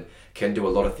yard and can do a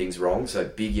lot of things wrong. So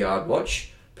big yard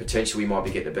watch. Potentially we might be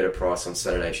getting a better price on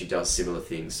Saturday if she does similar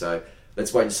things. So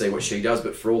let's wait and see what she does.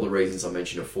 But for all the reasons I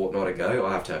mentioned a fortnight ago,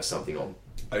 I have to have something on.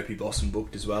 Opie Blossom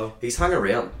booked as well. He's hung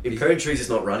around. Imperatrice is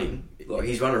not running. Like,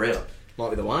 he's run around. Might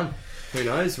be the one. Who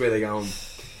knows where they're going.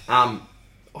 I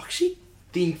actually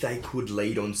think they could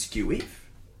lead on Skew If.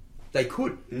 They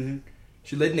could. Mm-hmm.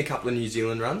 She led in a couple of New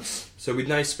Zealand runs, so with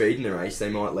no speed in the race, they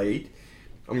might lead.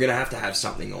 I'm going to have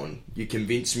something on. You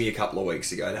convinced me a couple of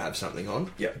weeks ago to have something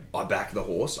on. Yep. I backed the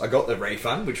horse. I got the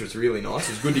refund, which was really nice.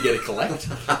 It was good to get a collect.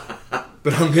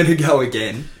 But I'm going to go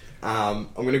again.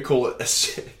 I'm going to call it a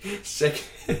second.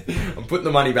 I'm putting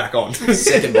the money back on.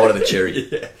 Second bite of the cherry.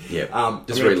 Yeah. Yep.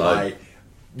 Just reload.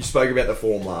 You spoke about the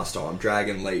form last time.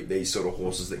 Dragon Leap, these sort of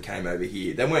horses that came over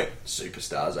here. They weren't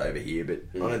superstars over here, but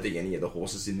I don't think any of the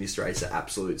horses in this race are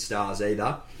absolute stars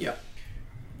either. Yeah.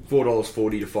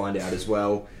 $4.40 to find out as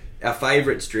well. Our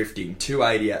favourite's Drifting,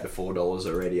 $2.80 out to $4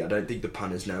 already. I don't think the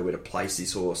punters know where to place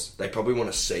this horse. They probably want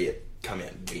to see it come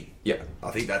out and win. Yeah.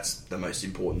 I think that's the most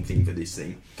important thing for this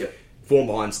thing. Yeah. Form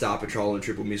behind Star Patrol and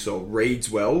Triple Missile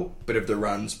reads well, but have the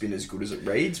runs been as good as it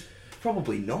reads?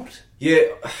 Probably not. Yeah,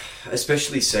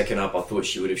 especially second up, I thought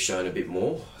she would have shown a bit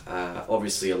more.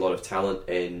 Obviously, a lot of talent,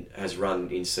 and has run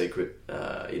in secret,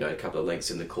 a couple of lengths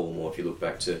in the Coolmore if you look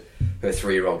back to her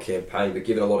 3-year-old campaign, but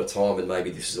given a lot of time, and maybe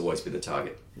this has always been the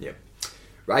target. Yep.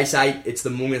 Race 8, it's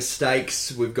the Moonga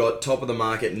Stakes. We've got top of the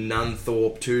market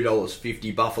Nunthorpe,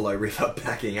 $2.50. Buffalo River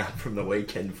backing up from the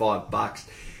weekend, $5.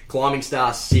 Climbing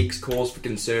Star 6, cause for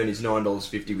concern is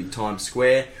 $9.50 with Times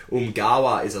Square.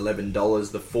 Umgawa is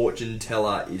 $11. The Fortune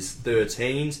Teller is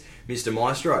 $13s. Mr.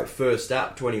 Maestro, first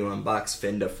up, $21.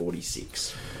 Fender,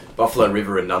 $46. Buffalo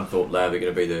River and Nunthorpe Lab are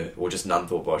going to be just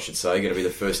Nunthorpe I should say, going to be the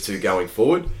first 2 going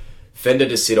forward. Fender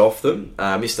to sit off them.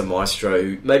 Mr. Maestro,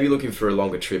 who may be looking for a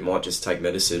longer trip, might just take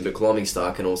medicine, but Climbing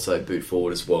Star can also boot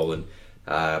forward as well and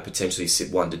potentially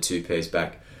sit 1 to 2 pairs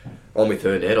back. On with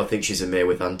her, Ned. I think she's a mare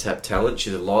with untapped talent.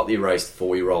 She's a lightly raced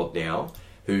 4-year-old now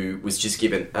who was just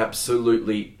given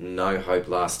absolutely no hope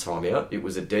last time out. It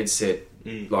was a dead set,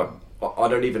 like, I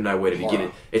don't even know where to begin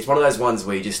it. It's one of those ones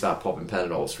where you just start popping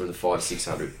Panadols from the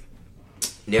 5-600.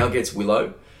 Now gets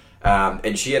Willow,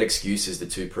 and she had excuses the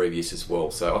 2 previous as well.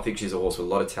 So I think she's a horse with a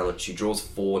lot of talent. She draws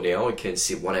 4 now and can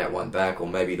sit 1 out, 1 back, or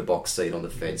maybe the box seat on the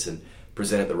fence and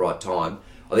present at the right time.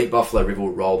 I think Buffalo River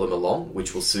will roll them along,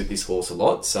 which will suit this horse a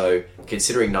lot. So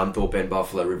considering Nunthorpe and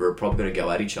Buffalo River are probably going to go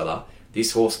at each other,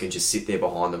 this horse can just sit there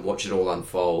behind them, watch it all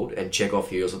unfold, and check off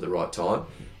heels at the right time.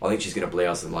 I think she's going to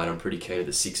blouse them late. I'm pretty keen at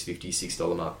the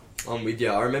 $6.50 mark. I'm with you.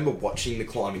 I remember watching the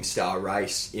Climbing Star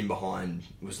race in behind.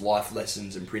 It was Life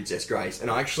Lessons and Princess Grace,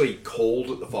 and I actually called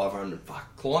at the 500.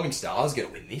 Fuck, Climbing Star's going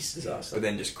to win this, Disaster. but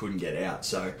then just couldn't get out.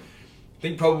 So I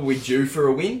think probably due for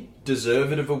a win,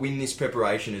 deserved of a win this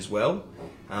preparation as well.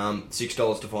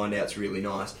 $6 to find out's really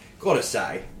nice. Got to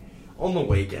say, on the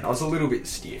weekend I was a little bit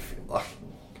stiff. Like,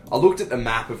 I looked at the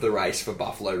map of the race for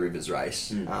Buffalo River's race.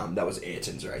 That was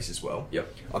Ayrton's race as well.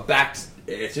 Yep. I backed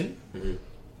Ayrton.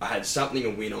 I had something to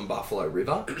win on Buffalo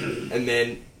River. And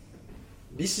then,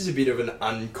 this is a bit of an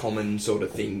uncommon sort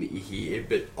of thing that you hear,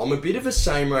 but I'm a bit of a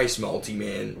same race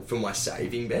multi-man for my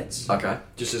saving bets. Okay.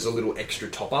 Just as a little extra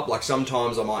top up. Like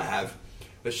sometimes I might have,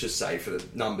 let's just say for the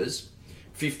numbers,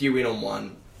 50 win on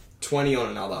one, 20 on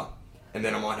another, and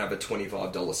then I might have a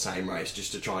 $25 same race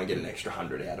just to try and get an extra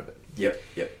 100 out of it.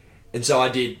 Yep. And so I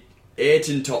did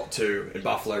Ayrton top 2 and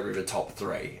Buffalo River top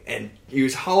 3. And he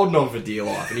was holding on for dear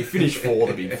life and he finished 4,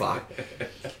 the big fuck.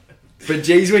 But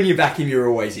geez, when you back him, you're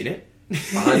always in it.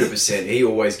 100%. He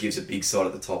always gives a big side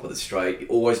at the top of the straight. He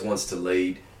always wants to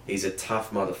lead. He's a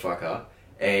tough motherfucker.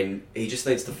 And he just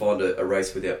needs to find a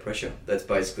race without pressure. That's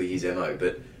basically his MO.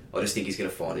 But I just think he's going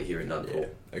to find it here in Nunthorpe.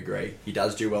 Yeah, agree. He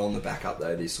does do well on the back up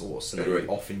though, this horse. And Agree. they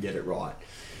often get it right.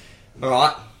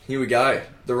 Alright, here we go.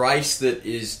 The race that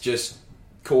is just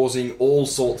causing all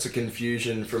sorts of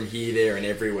confusion from here, there and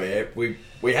everywhere.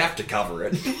 We have to cover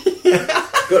it. We've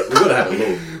got to have a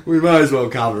look. We may as well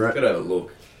cover it. Got to have a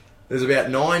look. There's about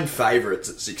 9 favourites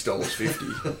at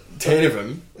 $6.50. 10 of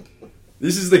them.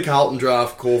 This is the Carlton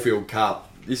Draft Caulfield Cup.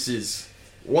 This is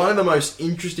one of the most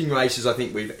interesting races I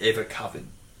think we've ever covered.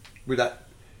 With that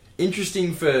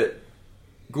interesting for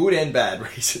good and bad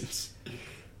reasons.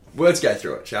 Well, let's go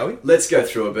through it, shall we? Let's go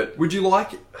through it,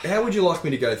 but how would you like me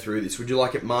to go through this? Would you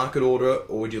like it market order,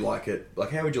 or would you like it,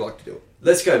 how would you like to do it?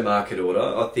 let's go market order.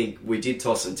 I think we did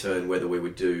toss and turn whether we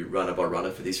would do runner by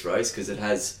runner for this race because it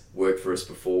has worked for us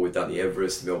before. We've done the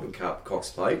Everest, Melbourne Cup, Cox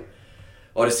Plate.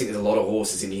 I just think there's a lot of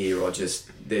horses in here.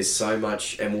 There's so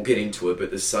much, and we'll get into it, but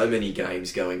there's so many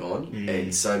games going on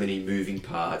and so many moving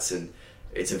parts, and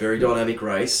it's a very dynamic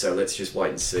race, so let's just wait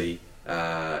and see.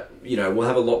 We'll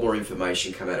have a lot more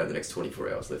information come out over the next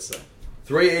 24 hours, let's say.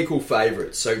 3 equal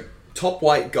favourites. So top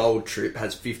weight Gold Trip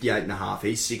has 58.5.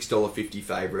 He's $6.50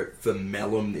 favourite for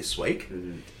Mellum this week.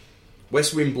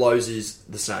 West Wind Blows is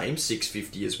the same,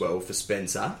 $6.50 as well for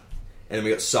Spencer. And then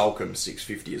we got Salcombe,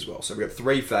 $6.50 as well. So we got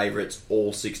 3 favourites,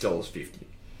 all $6.50.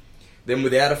 Then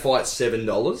Without a Fight,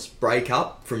 $7. Break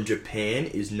Up from Japan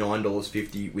is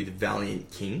 $9.50 with Valiant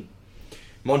King.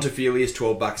 Montefiore is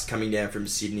 $12 coming down from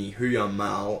Sydney. Huyan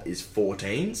Mal is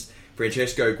 14s.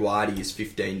 Francesco Guardi is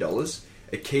 $15.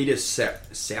 Akita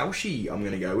Saushi, I'm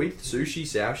going to go with. Sushi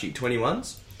Saushi,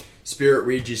 21s. Spirit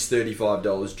Ridge is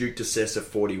 $35. Duke de Sessa,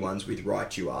 41s with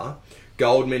Right You Are.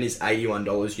 Goldman is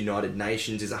 $81. United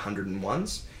Nations is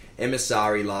 101s.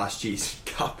 Emissary, last year's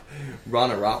Cup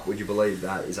runner-up, would you believe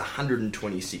that, is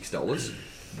 $126.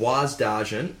 Waz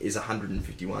Darjan is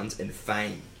 151s. And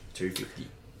Fame, $250.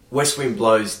 West Wind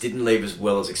Blows didn't leave as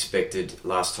well as expected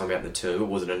last time out in the term. It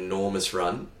was an enormous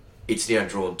run. It's now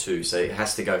drawn 2, so it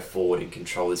has to go forward and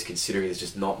control this, considering there's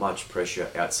just not much pressure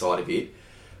outside of it.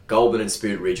 Goldman and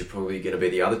Spirit Ridge are probably going to be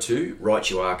the other two. Right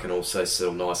You Are can also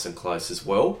settle nice and close as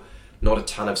well. Not a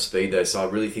ton of speed though, so I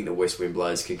really think that West Wind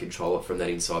Blows can control it from that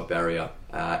inside barrier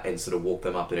and sort of walk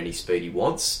them up at any speed he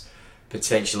wants.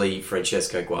 Potentially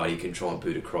Francesco Guardi can try and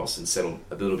boot across and settle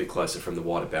a little bit closer from the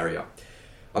wider barrier.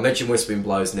 I mentioned West Wind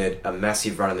Blows, Ned, a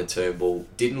massive run in the Turnbull.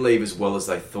 Didn't leave as well as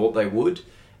they thought they would.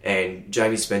 And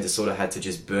Jamie Spencer sort of had to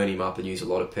just burn him up and use a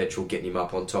lot of petrol, getting him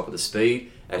up on top of the speed.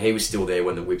 And he was still there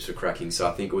when the whips were cracking. So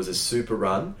I think it was a super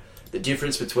run. The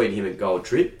difference between him and Gold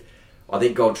Trip, I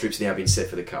think Gold Trip's now been set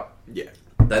for the Cup. Yeah.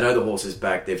 They know the horse is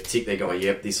back. They've ticked. They're going,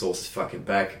 yep, this horse is fucking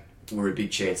back. We're a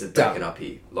big chance of backing up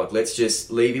here. Let's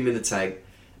just leave him in the tank.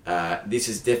 This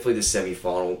is definitely the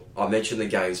semi-final. I mentioned the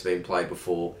game's been played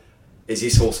before. Is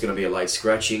this horse going to be a late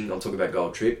scratching? I'm talking about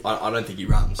Gold Trip. I don't think he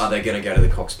runs. Are they going to go to the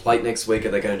Cox Plate next week?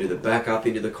 Are they going to do the back up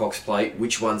into the Cox Plate?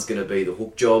 Which one's going to be the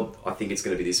hook job? I think it's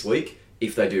going to be this week,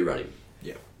 if they do run him.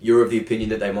 Yeah. You're of the opinion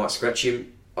that they might scratch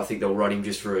him. I think they'll run him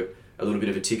just for a little bit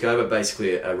of a tick over,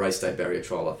 basically a race day barrier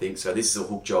trial, I think. So this is a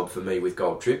hook job for me with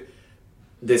Gold Trip.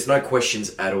 There's no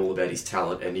questions at all about his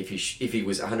talent, and if he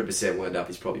was 100% wound up,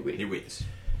 he's probably winning. He wins.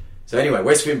 So anyway,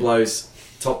 West Wind Blows,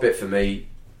 top bet for me.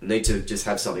 Need to just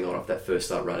have something on off that first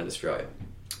start run in Australia.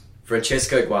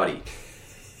 Francesco Guardi.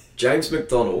 James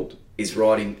McDonald is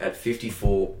riding at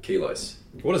 54 kilos.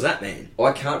 What does that mean?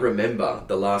 I can't remember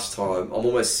the last time. I'm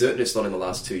almost certain it's not in the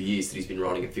last 2 years that he's been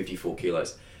riding at 54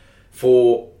 kilos.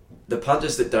 For the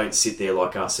punters that don't sit there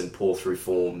like us and pour through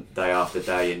form day after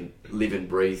day and live and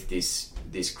breathe this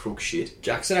crook shit.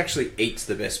 Jackson actually eats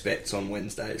the best bets on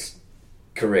Wednesdays.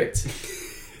 Correct.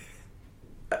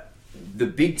 The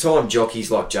big time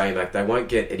jockeys like J-Mac, they won't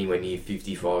get anywhere near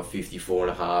 55, 54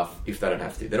 and a half if they don't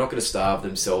have to. They're not going to starve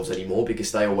themselves anymore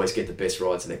because they always get the best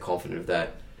rides and they're confident of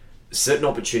that. Certain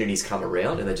opportunities come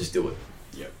around and they just do it.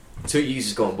 Yep. 2 years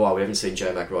has gone by, we haven't seen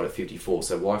J-Mac ride at 54,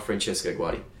 so why Francesco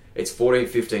Guardi? It's $14,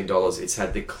 $15. It's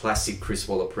had the classic Chris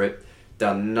Waller prep,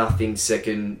 done nothing,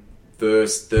 second,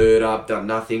 first, third up, done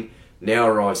nothing. Now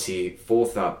arrives here,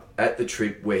 fourth up at the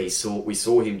trip where we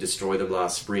saw him destroy them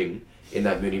last spring in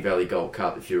that Moonee Valley Gold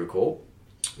Cup, if you recall.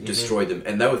 Destroyed them,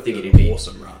 and they were thinking he'd be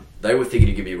awesome run. They were thinking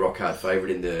he could be rock hard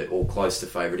favourite or close to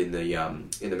favourite in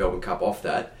the Melbourne Cup off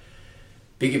that.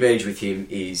 Big advantage with him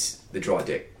is the dry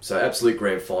deck. So absolute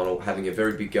grand final, having a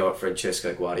very big go at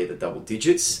Francesco Guardi at the double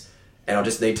digits. And I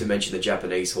just need to mention the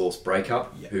Japanese horse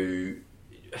Breakup, who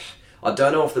I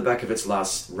don't know off the back of its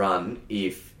last run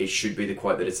if it should be the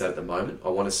quote that it's at the moment. I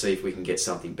want to see if we can get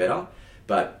something better.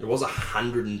 But it was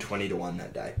 120 to 1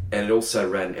 that day. And it also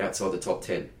ran outside the top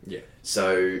 10. Yeah.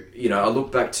 So, I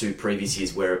look back to previous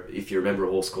years where, if you remember a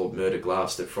horse called Murder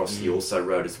Glass that Frosty also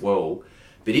rode as well,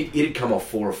 but it had come off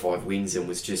 4 or 5 wins and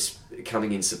was just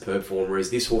coming in superb form,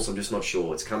 whereas this horse, I'm just not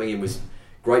sure. It's coming in with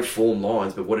great form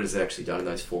lines, but what has it actually done in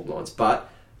those form lines? But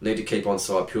need to keep on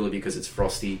side purely because it's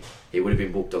Frosty. It would have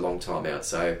been booked a long time out.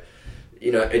 So,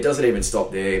 it doesn't even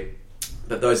stop there.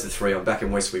 But those are the three. I'm back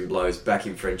in West Wind Blows, back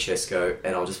in Francesco,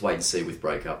 and I'll just wait and see with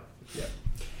Breakup. Yeah.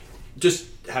 Just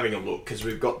having a look, because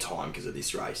we've got time because of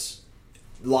this race.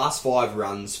 Last 5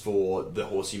 runs for the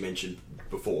horse you mentioned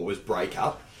before was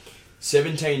Breakup.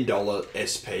 $17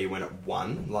 SP when it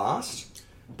won last.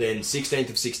 Then 16th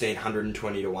of 16,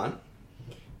 120 to 1.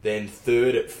 Then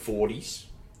 3rd at 40s.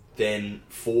 Then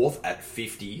 4th at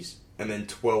 50s. And then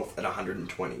 12th at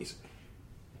 120s.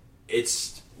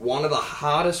 It's one of the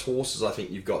hardest horses I think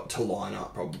you've got to line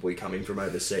up, probably coming from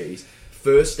overseas.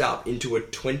 First up into a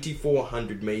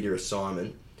 2,400 metre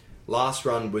assignment. Last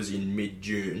run was in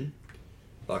mid-June.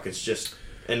 It's just...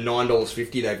 And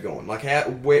 $9.50 they've gone.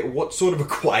 What sort of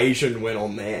equation went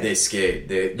on there? They're scared.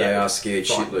 They are scared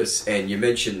shitless. And you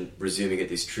mentioned resuming at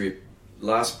this trip.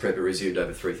 Last prep it resumed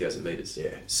over 3,000 metres.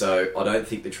 Yeah. So I don't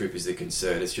think the trip is the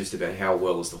concern. It's just about how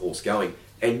well is the horse going.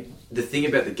 And the thing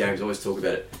about the games, I always talk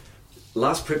about it,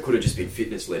 last prep could have just been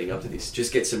fitness leading up to this.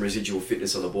 Just get some residual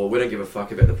fitness on the board. We don't give a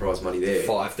fuck about the prize money there.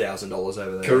 $5,000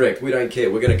 over there. Correct. We don't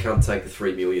care. We're going to come take the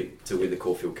 $3 million to win the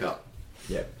Caulfield Cup.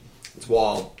 Yeah. It's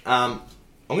wild. I'm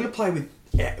going to play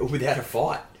without a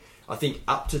fight. I think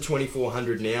up to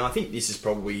 2,400 now. I think this is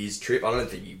probably his trip. I don't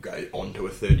think you go on to a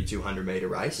 3,200 metre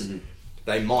race. Mm-hmm.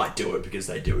 They might do it because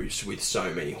they do with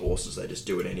so many horses. They just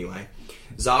do it anyway.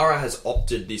 Zara has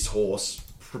opted this horse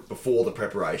before the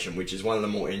preparation, which is one of the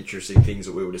more interesting things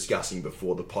that we were discussing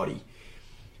before the potty.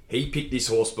 He picked this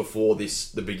horse before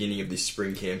the beginning of this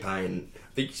spring campaign.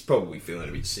 I think he's probably feeling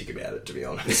a bit sick about it, to be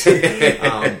honest.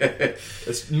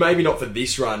 It's maybe not for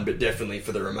this run, but definitely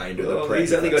for the remainder of the prep.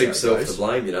 He's only got himself to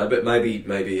blame, but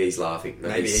maybe he's laughing.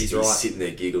 Maybe he's right. Sitting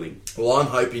there giggling. Well, I'm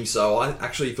hoping so. I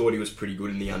actually thought he was pretty good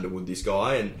in the Underwood, this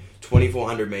guy, and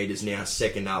 2,400 metres now,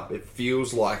 second up. It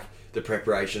feels like the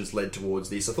preparations led towards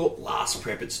this. I thought last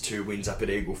prep it's 2 wins up at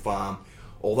Eagle Farm,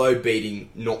 although beating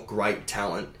not great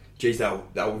talent. Geez, they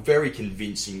were very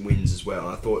convincing wins as well.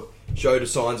 I thought showed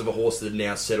signs of a horse that had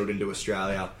now settled into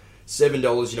Australia.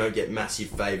 $7, you don't get massive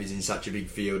favours in such a big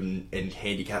field and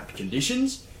handicapped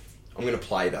conditions. I'm going to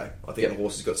play though. I think the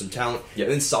horse has got some talent. Yep.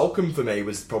 And then Sulcombe for me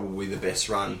was probably the best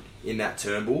run in that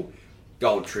Turnbull.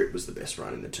 Gold Trip was the best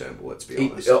run in the Turnbull, let's be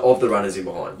honest. Of the runners in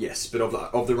behind. Yes, but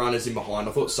of the runners in behind,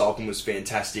 I thought Sulcombe was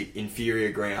fantastic.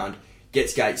 Inferior ground.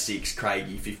 Gets gate 6,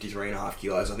 Craigie, 53.5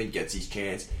 kilos. I think gets his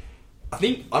chance. I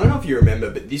don't know if you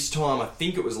remember, but this time, I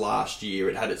think it was last year,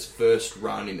 it had its first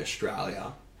run in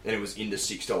Australia, and it was in the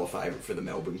 $6 favourite for the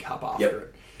Melbourne Cup after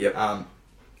it. Yep.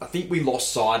 I think we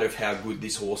lost sight of how good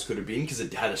this horse could have been because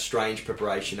it had a strange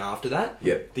preparation after that.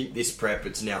 Yep. I think this prep,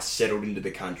 it's now settled into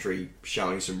the country,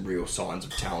 showing some real signs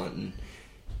of talent, and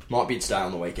might be its day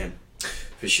on the weekend.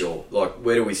 For sure.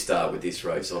 Where do we start with this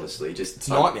race, honestly? Just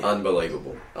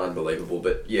unbelievable.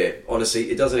 But yeah,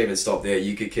 honestly, it doesn't even stop there.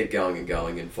 You could keep going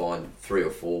and find 3 or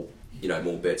 4,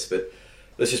 more bets. But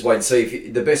let's just wait and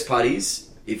see. The best part is,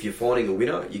 if you're finding a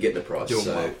winner, you're getting a prize. Doing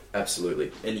well.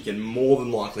 Absolutely. And you can more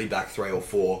than likely back 3 or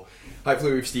 4.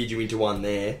 Hopefully we've steered you into one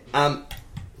there.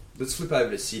 Let's flip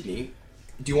over to Sydney.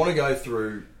 Do you want to go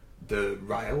through the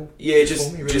rail? Yeah,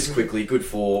 just quickly. Good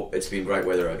 4. It's been great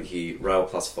weather over here. Rail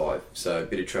 +5. So a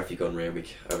bit of traffic on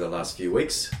Randwick over the last few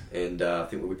weeks. And I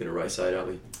think we're whipping a race 8, aren't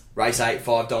we? Race 8,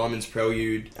 5 Diamonds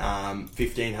Prelude,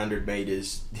 1,500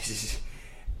 metres.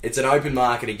 It's an open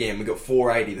market again. We've got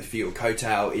 $4.80 the field.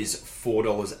 Coattail is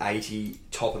 $4.80,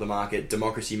 top of the market.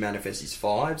 Democracy Manifest is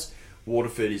 5s.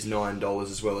 Waterford is $9,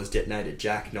 as well as Detonator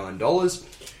Jack, $9.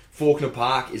 Faulkner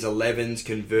Park is 11s.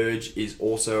 Converge is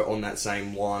also on that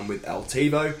same line with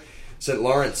Altivo. St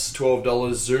Lawrence,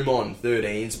 $12. Zoom On,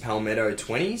 13s. Palmetto,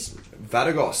 20s.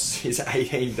 Vadagos is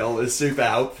 $18. Super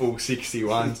Helpful,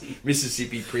 61s.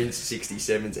 Mississippi Prince,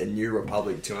 67s. And New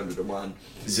Republic, 201.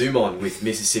 Zoom On with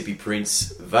Mississippi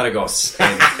Prince, Vadagos,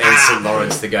 and St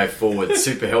Lawrence to go forward.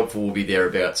 Super Helpful will be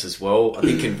thereabouts as well. I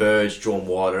think Converge, drawn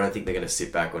wide. I don't think they're going to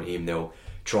sit back on him. They'll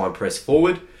try and press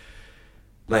forward.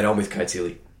 Mate, I'm with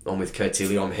Cotilly.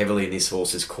 I'm heavily in this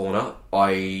horse's corner.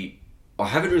 I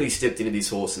haven't really stepped into this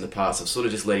horse in the past. I've sort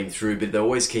of just let him through, but they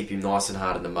always keep him nice and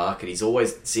hard in the market. He's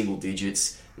always single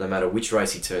digits, no matter which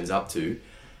race he turns up to.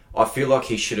 I feel like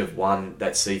he should have won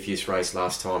that Cepheus race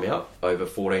last time out, over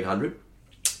 1,400.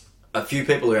 A few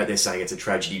people are out there saying it's a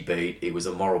tragedy beat, it was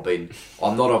a moral beat.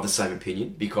 I'm not of the same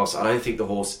opinion, because I don't think the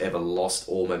horse ever lost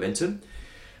all momentum.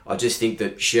 I just think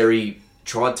that Sherry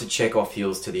tried to check off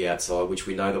heels to the outside, which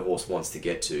we know the horse wants to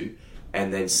get to,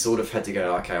 and then sort of had to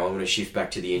go, okay, I'm going to shift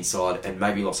back to the inside, and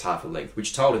maybe lost half a length,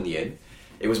 which told in the end.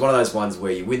 It was one of those ones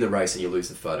where you win the race and you lose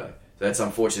the photo. So that's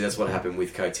unfortunate. That's what happened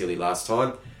with Cotilly last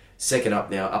time. Second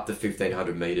up now, up to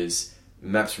 1,500 metres.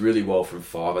 Maps really well from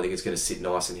 5. I think it's going to sit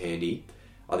nice and handy.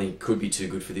 I think it could be too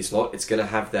good for this lot. It's going to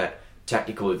have that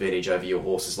tactical advantage over your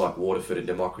horses like Waterford and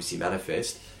Democracy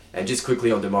Manifest. And just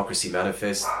quickly on Democracy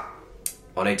Manifest,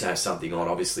 I need to have something on.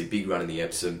 Obviously, big run in the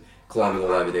Epsom, climbing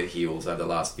all over their heels over the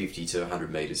last 50 to 100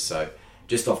 metres. So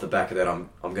just off the back of that, I'm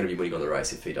going to be winning on the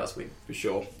race if he does win. For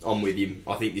sure. I'm with him.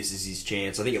 I think this is his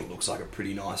chance. I think it looks like a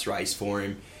pretty nice race for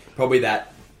him. Probably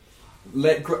that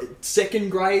second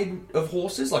grade of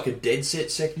horses, like a dead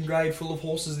set second grade full of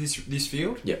horses this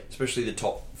field. Yep. Especially the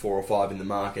top 4 or 5 in the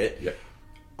market. Yep.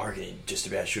 I reckon he just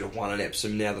about should have won an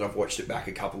Epsom now that I've watched it back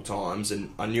a couple times,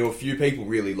 and I knew a few people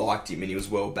really liked him, and he was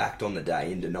well backed on the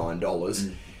day into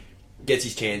 $9. Gets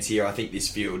his chance here. I think this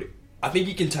field, I think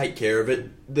he can take care of it.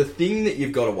 The thing that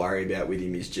you've got to worry about with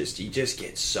him is he just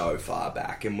gets so far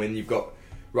back, and when you've got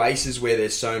races where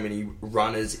there's so many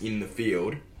runners in the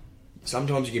field,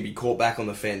 sometimes you can be caught back on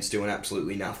the fence doing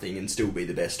absolutely nothing and still be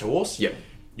the best horse. Yep.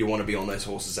 You want to be on those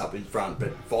horses up in front,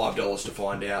 but $5 to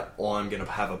find out. I'm going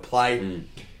to have a play.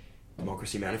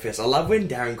 Democracy Manifest. I love when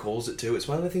Darren calls it too. It's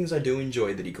one of the things I do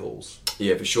enjoy that he calls.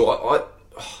 Yeah, for sure. I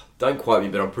don't quote me,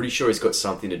 but I'm pretty sure he's got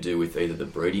something to do with either the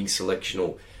breeding selection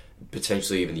or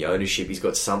potentially even the ownership. He's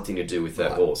got something to do with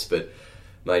that horse. But,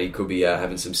 mate, he could be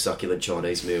having some succulent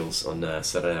Chinese meals on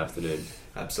Saturday afternoon.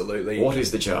 Absolutely. What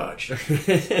is the charge?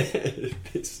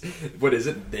 What is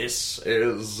it? This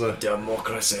is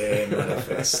Democracy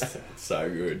Manifest. So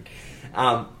good.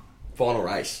 Final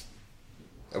race.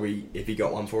 If you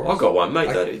got one for us? I've got one, mate.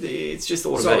 It's just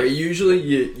automatic. Sorry, usually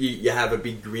you have a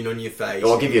big grin on your face.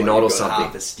 I'll give you a nod or something.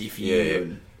 Half a stiffy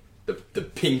and the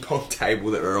ping pong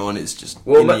table that we're on is just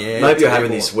in the air. Maybe you're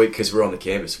having this week because we're on the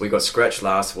campus. We got scratched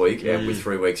last week and with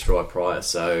 3 weeks dry prior.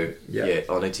 So yeah,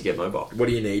 I need to get mobile. What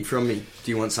do you need from me?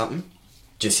 Do you want something?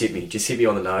 Just hit me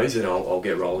on the nose and I'll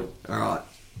get rolling. All right.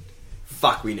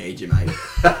 Fuck, we need you, mate.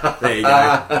 There you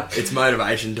go. It's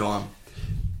motivation time.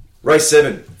 Race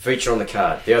 7, feature on the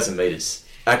card, 1,000 metres.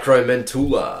 Acro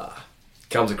Mantula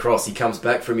comes across. He comes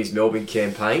back from his Melbourne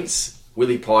campaigns.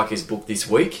 Willie Pike is booked this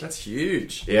week. That's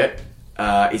huge. Yeah.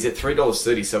 He's at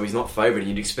 $3.30, so he's not favourite. And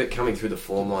you'd expect coming through the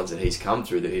form lines that he's come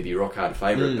through that he'd be rock hard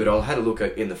favourite. But I had a look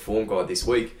in the form guide this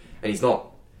week, and he's not.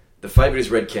 The favourite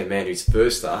is Red Can Man, who's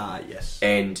first up. Yes.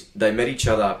 And they met each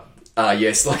other.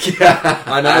 Yes,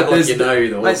 I know. Like you know who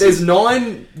the horse there's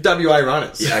 9 WA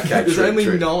runners. Yeah, okay. There's only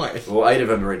 9. Well, 8 of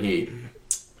them are in here.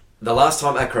 The last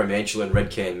time Acro Mantula and Red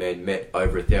Can Man met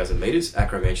over 1,000 metres,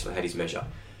 Acro Mantula had his measure.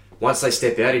 Once they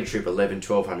step out in trip 11,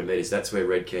 1,200 metres, that's where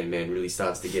Red Can Man really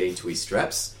starts to get into his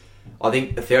straps. I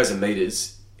think 1,000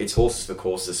 metres, it's horses for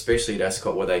courses, especially at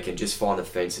Ascot, where they can just find the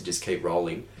fence and just keep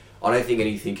rolling. I don't think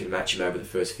anything can match him over the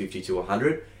first 50 to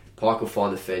 100. Pike will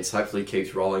find the fence, hopefully he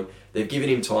keeps rolling. They've given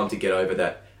him time to get over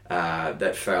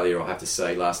that failure, I have to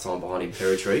say, last time behind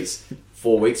Imperatrice,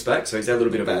 4 weeks back, so he's had a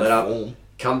little bit of a let up.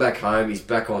 Come back home, he's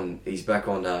back on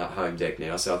home deck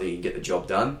now, so I think he can get the job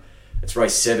done. It's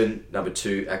race 7, number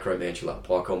 2, Acro Mantula.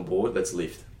 Pike on board, let's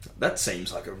lift. That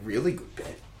seems like a really good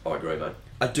bet. I agree, mate.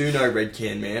 I do know Red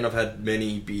Can Man. I've had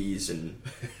many beers and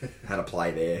had a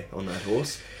play there on that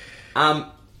horse.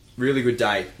 Really good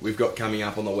day we've got coming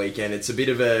up on the weekend. It's a bit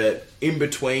of a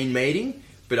in-between meeting,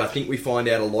 but I think we find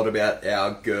out a lot about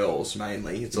our girls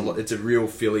mainly. It's a real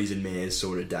fillies and mares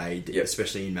sort of day,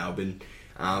 especially in Melbourne.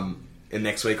 And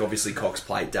next week, obviously, Cox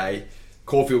Plate Day.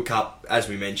 Caulfield Cup, as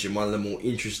we mentioned, one of the more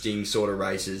interesting sort of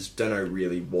races. Don't know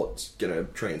really what's going to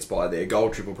transpire there.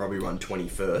 Gold Trip will probably run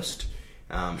 21st.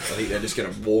 I think they're just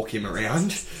going to walk him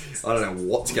around. I don't know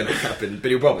what's going to happen,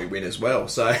 but he'll probably win as well.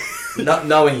 So,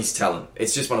 knowing his talent,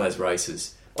 it's just one of those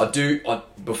races.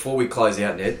 Before we close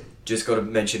out, Ned, just got to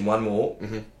mention one more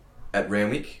at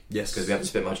Randwick. Yes, because we haven't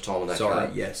spent much time on that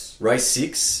card. Yes, race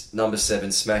 6, number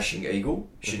 7, Smashing Eagle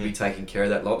should be taking care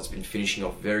of that lot. It's been finishing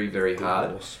off very, very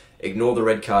hard. Horse. Ignore the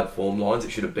red card form lines.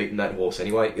 It should have beaten that horse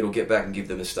anyway. It'll get back and give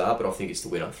them a start, but I think it's the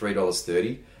winner.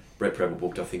 $3.30. Brett Preble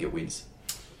booked. I think it wins.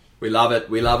 We love it.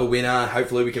 We love a winner.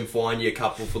 Hopefully we can find you a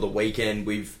couple for the weekend.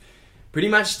 We've pretty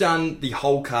much done the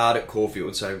whole card at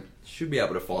Caulfield, so should be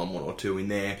able to find one or two in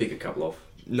there. Pick a couple off.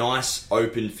 Nice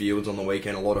open fields on the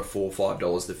weekend. A lot of $4,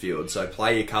 $5 the field. So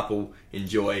play your couple,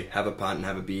 enjoy, have a punt and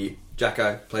have a beer.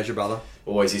 Jacko, pleasure, brother.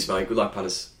 Always is, mate. Good luck,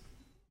 punters.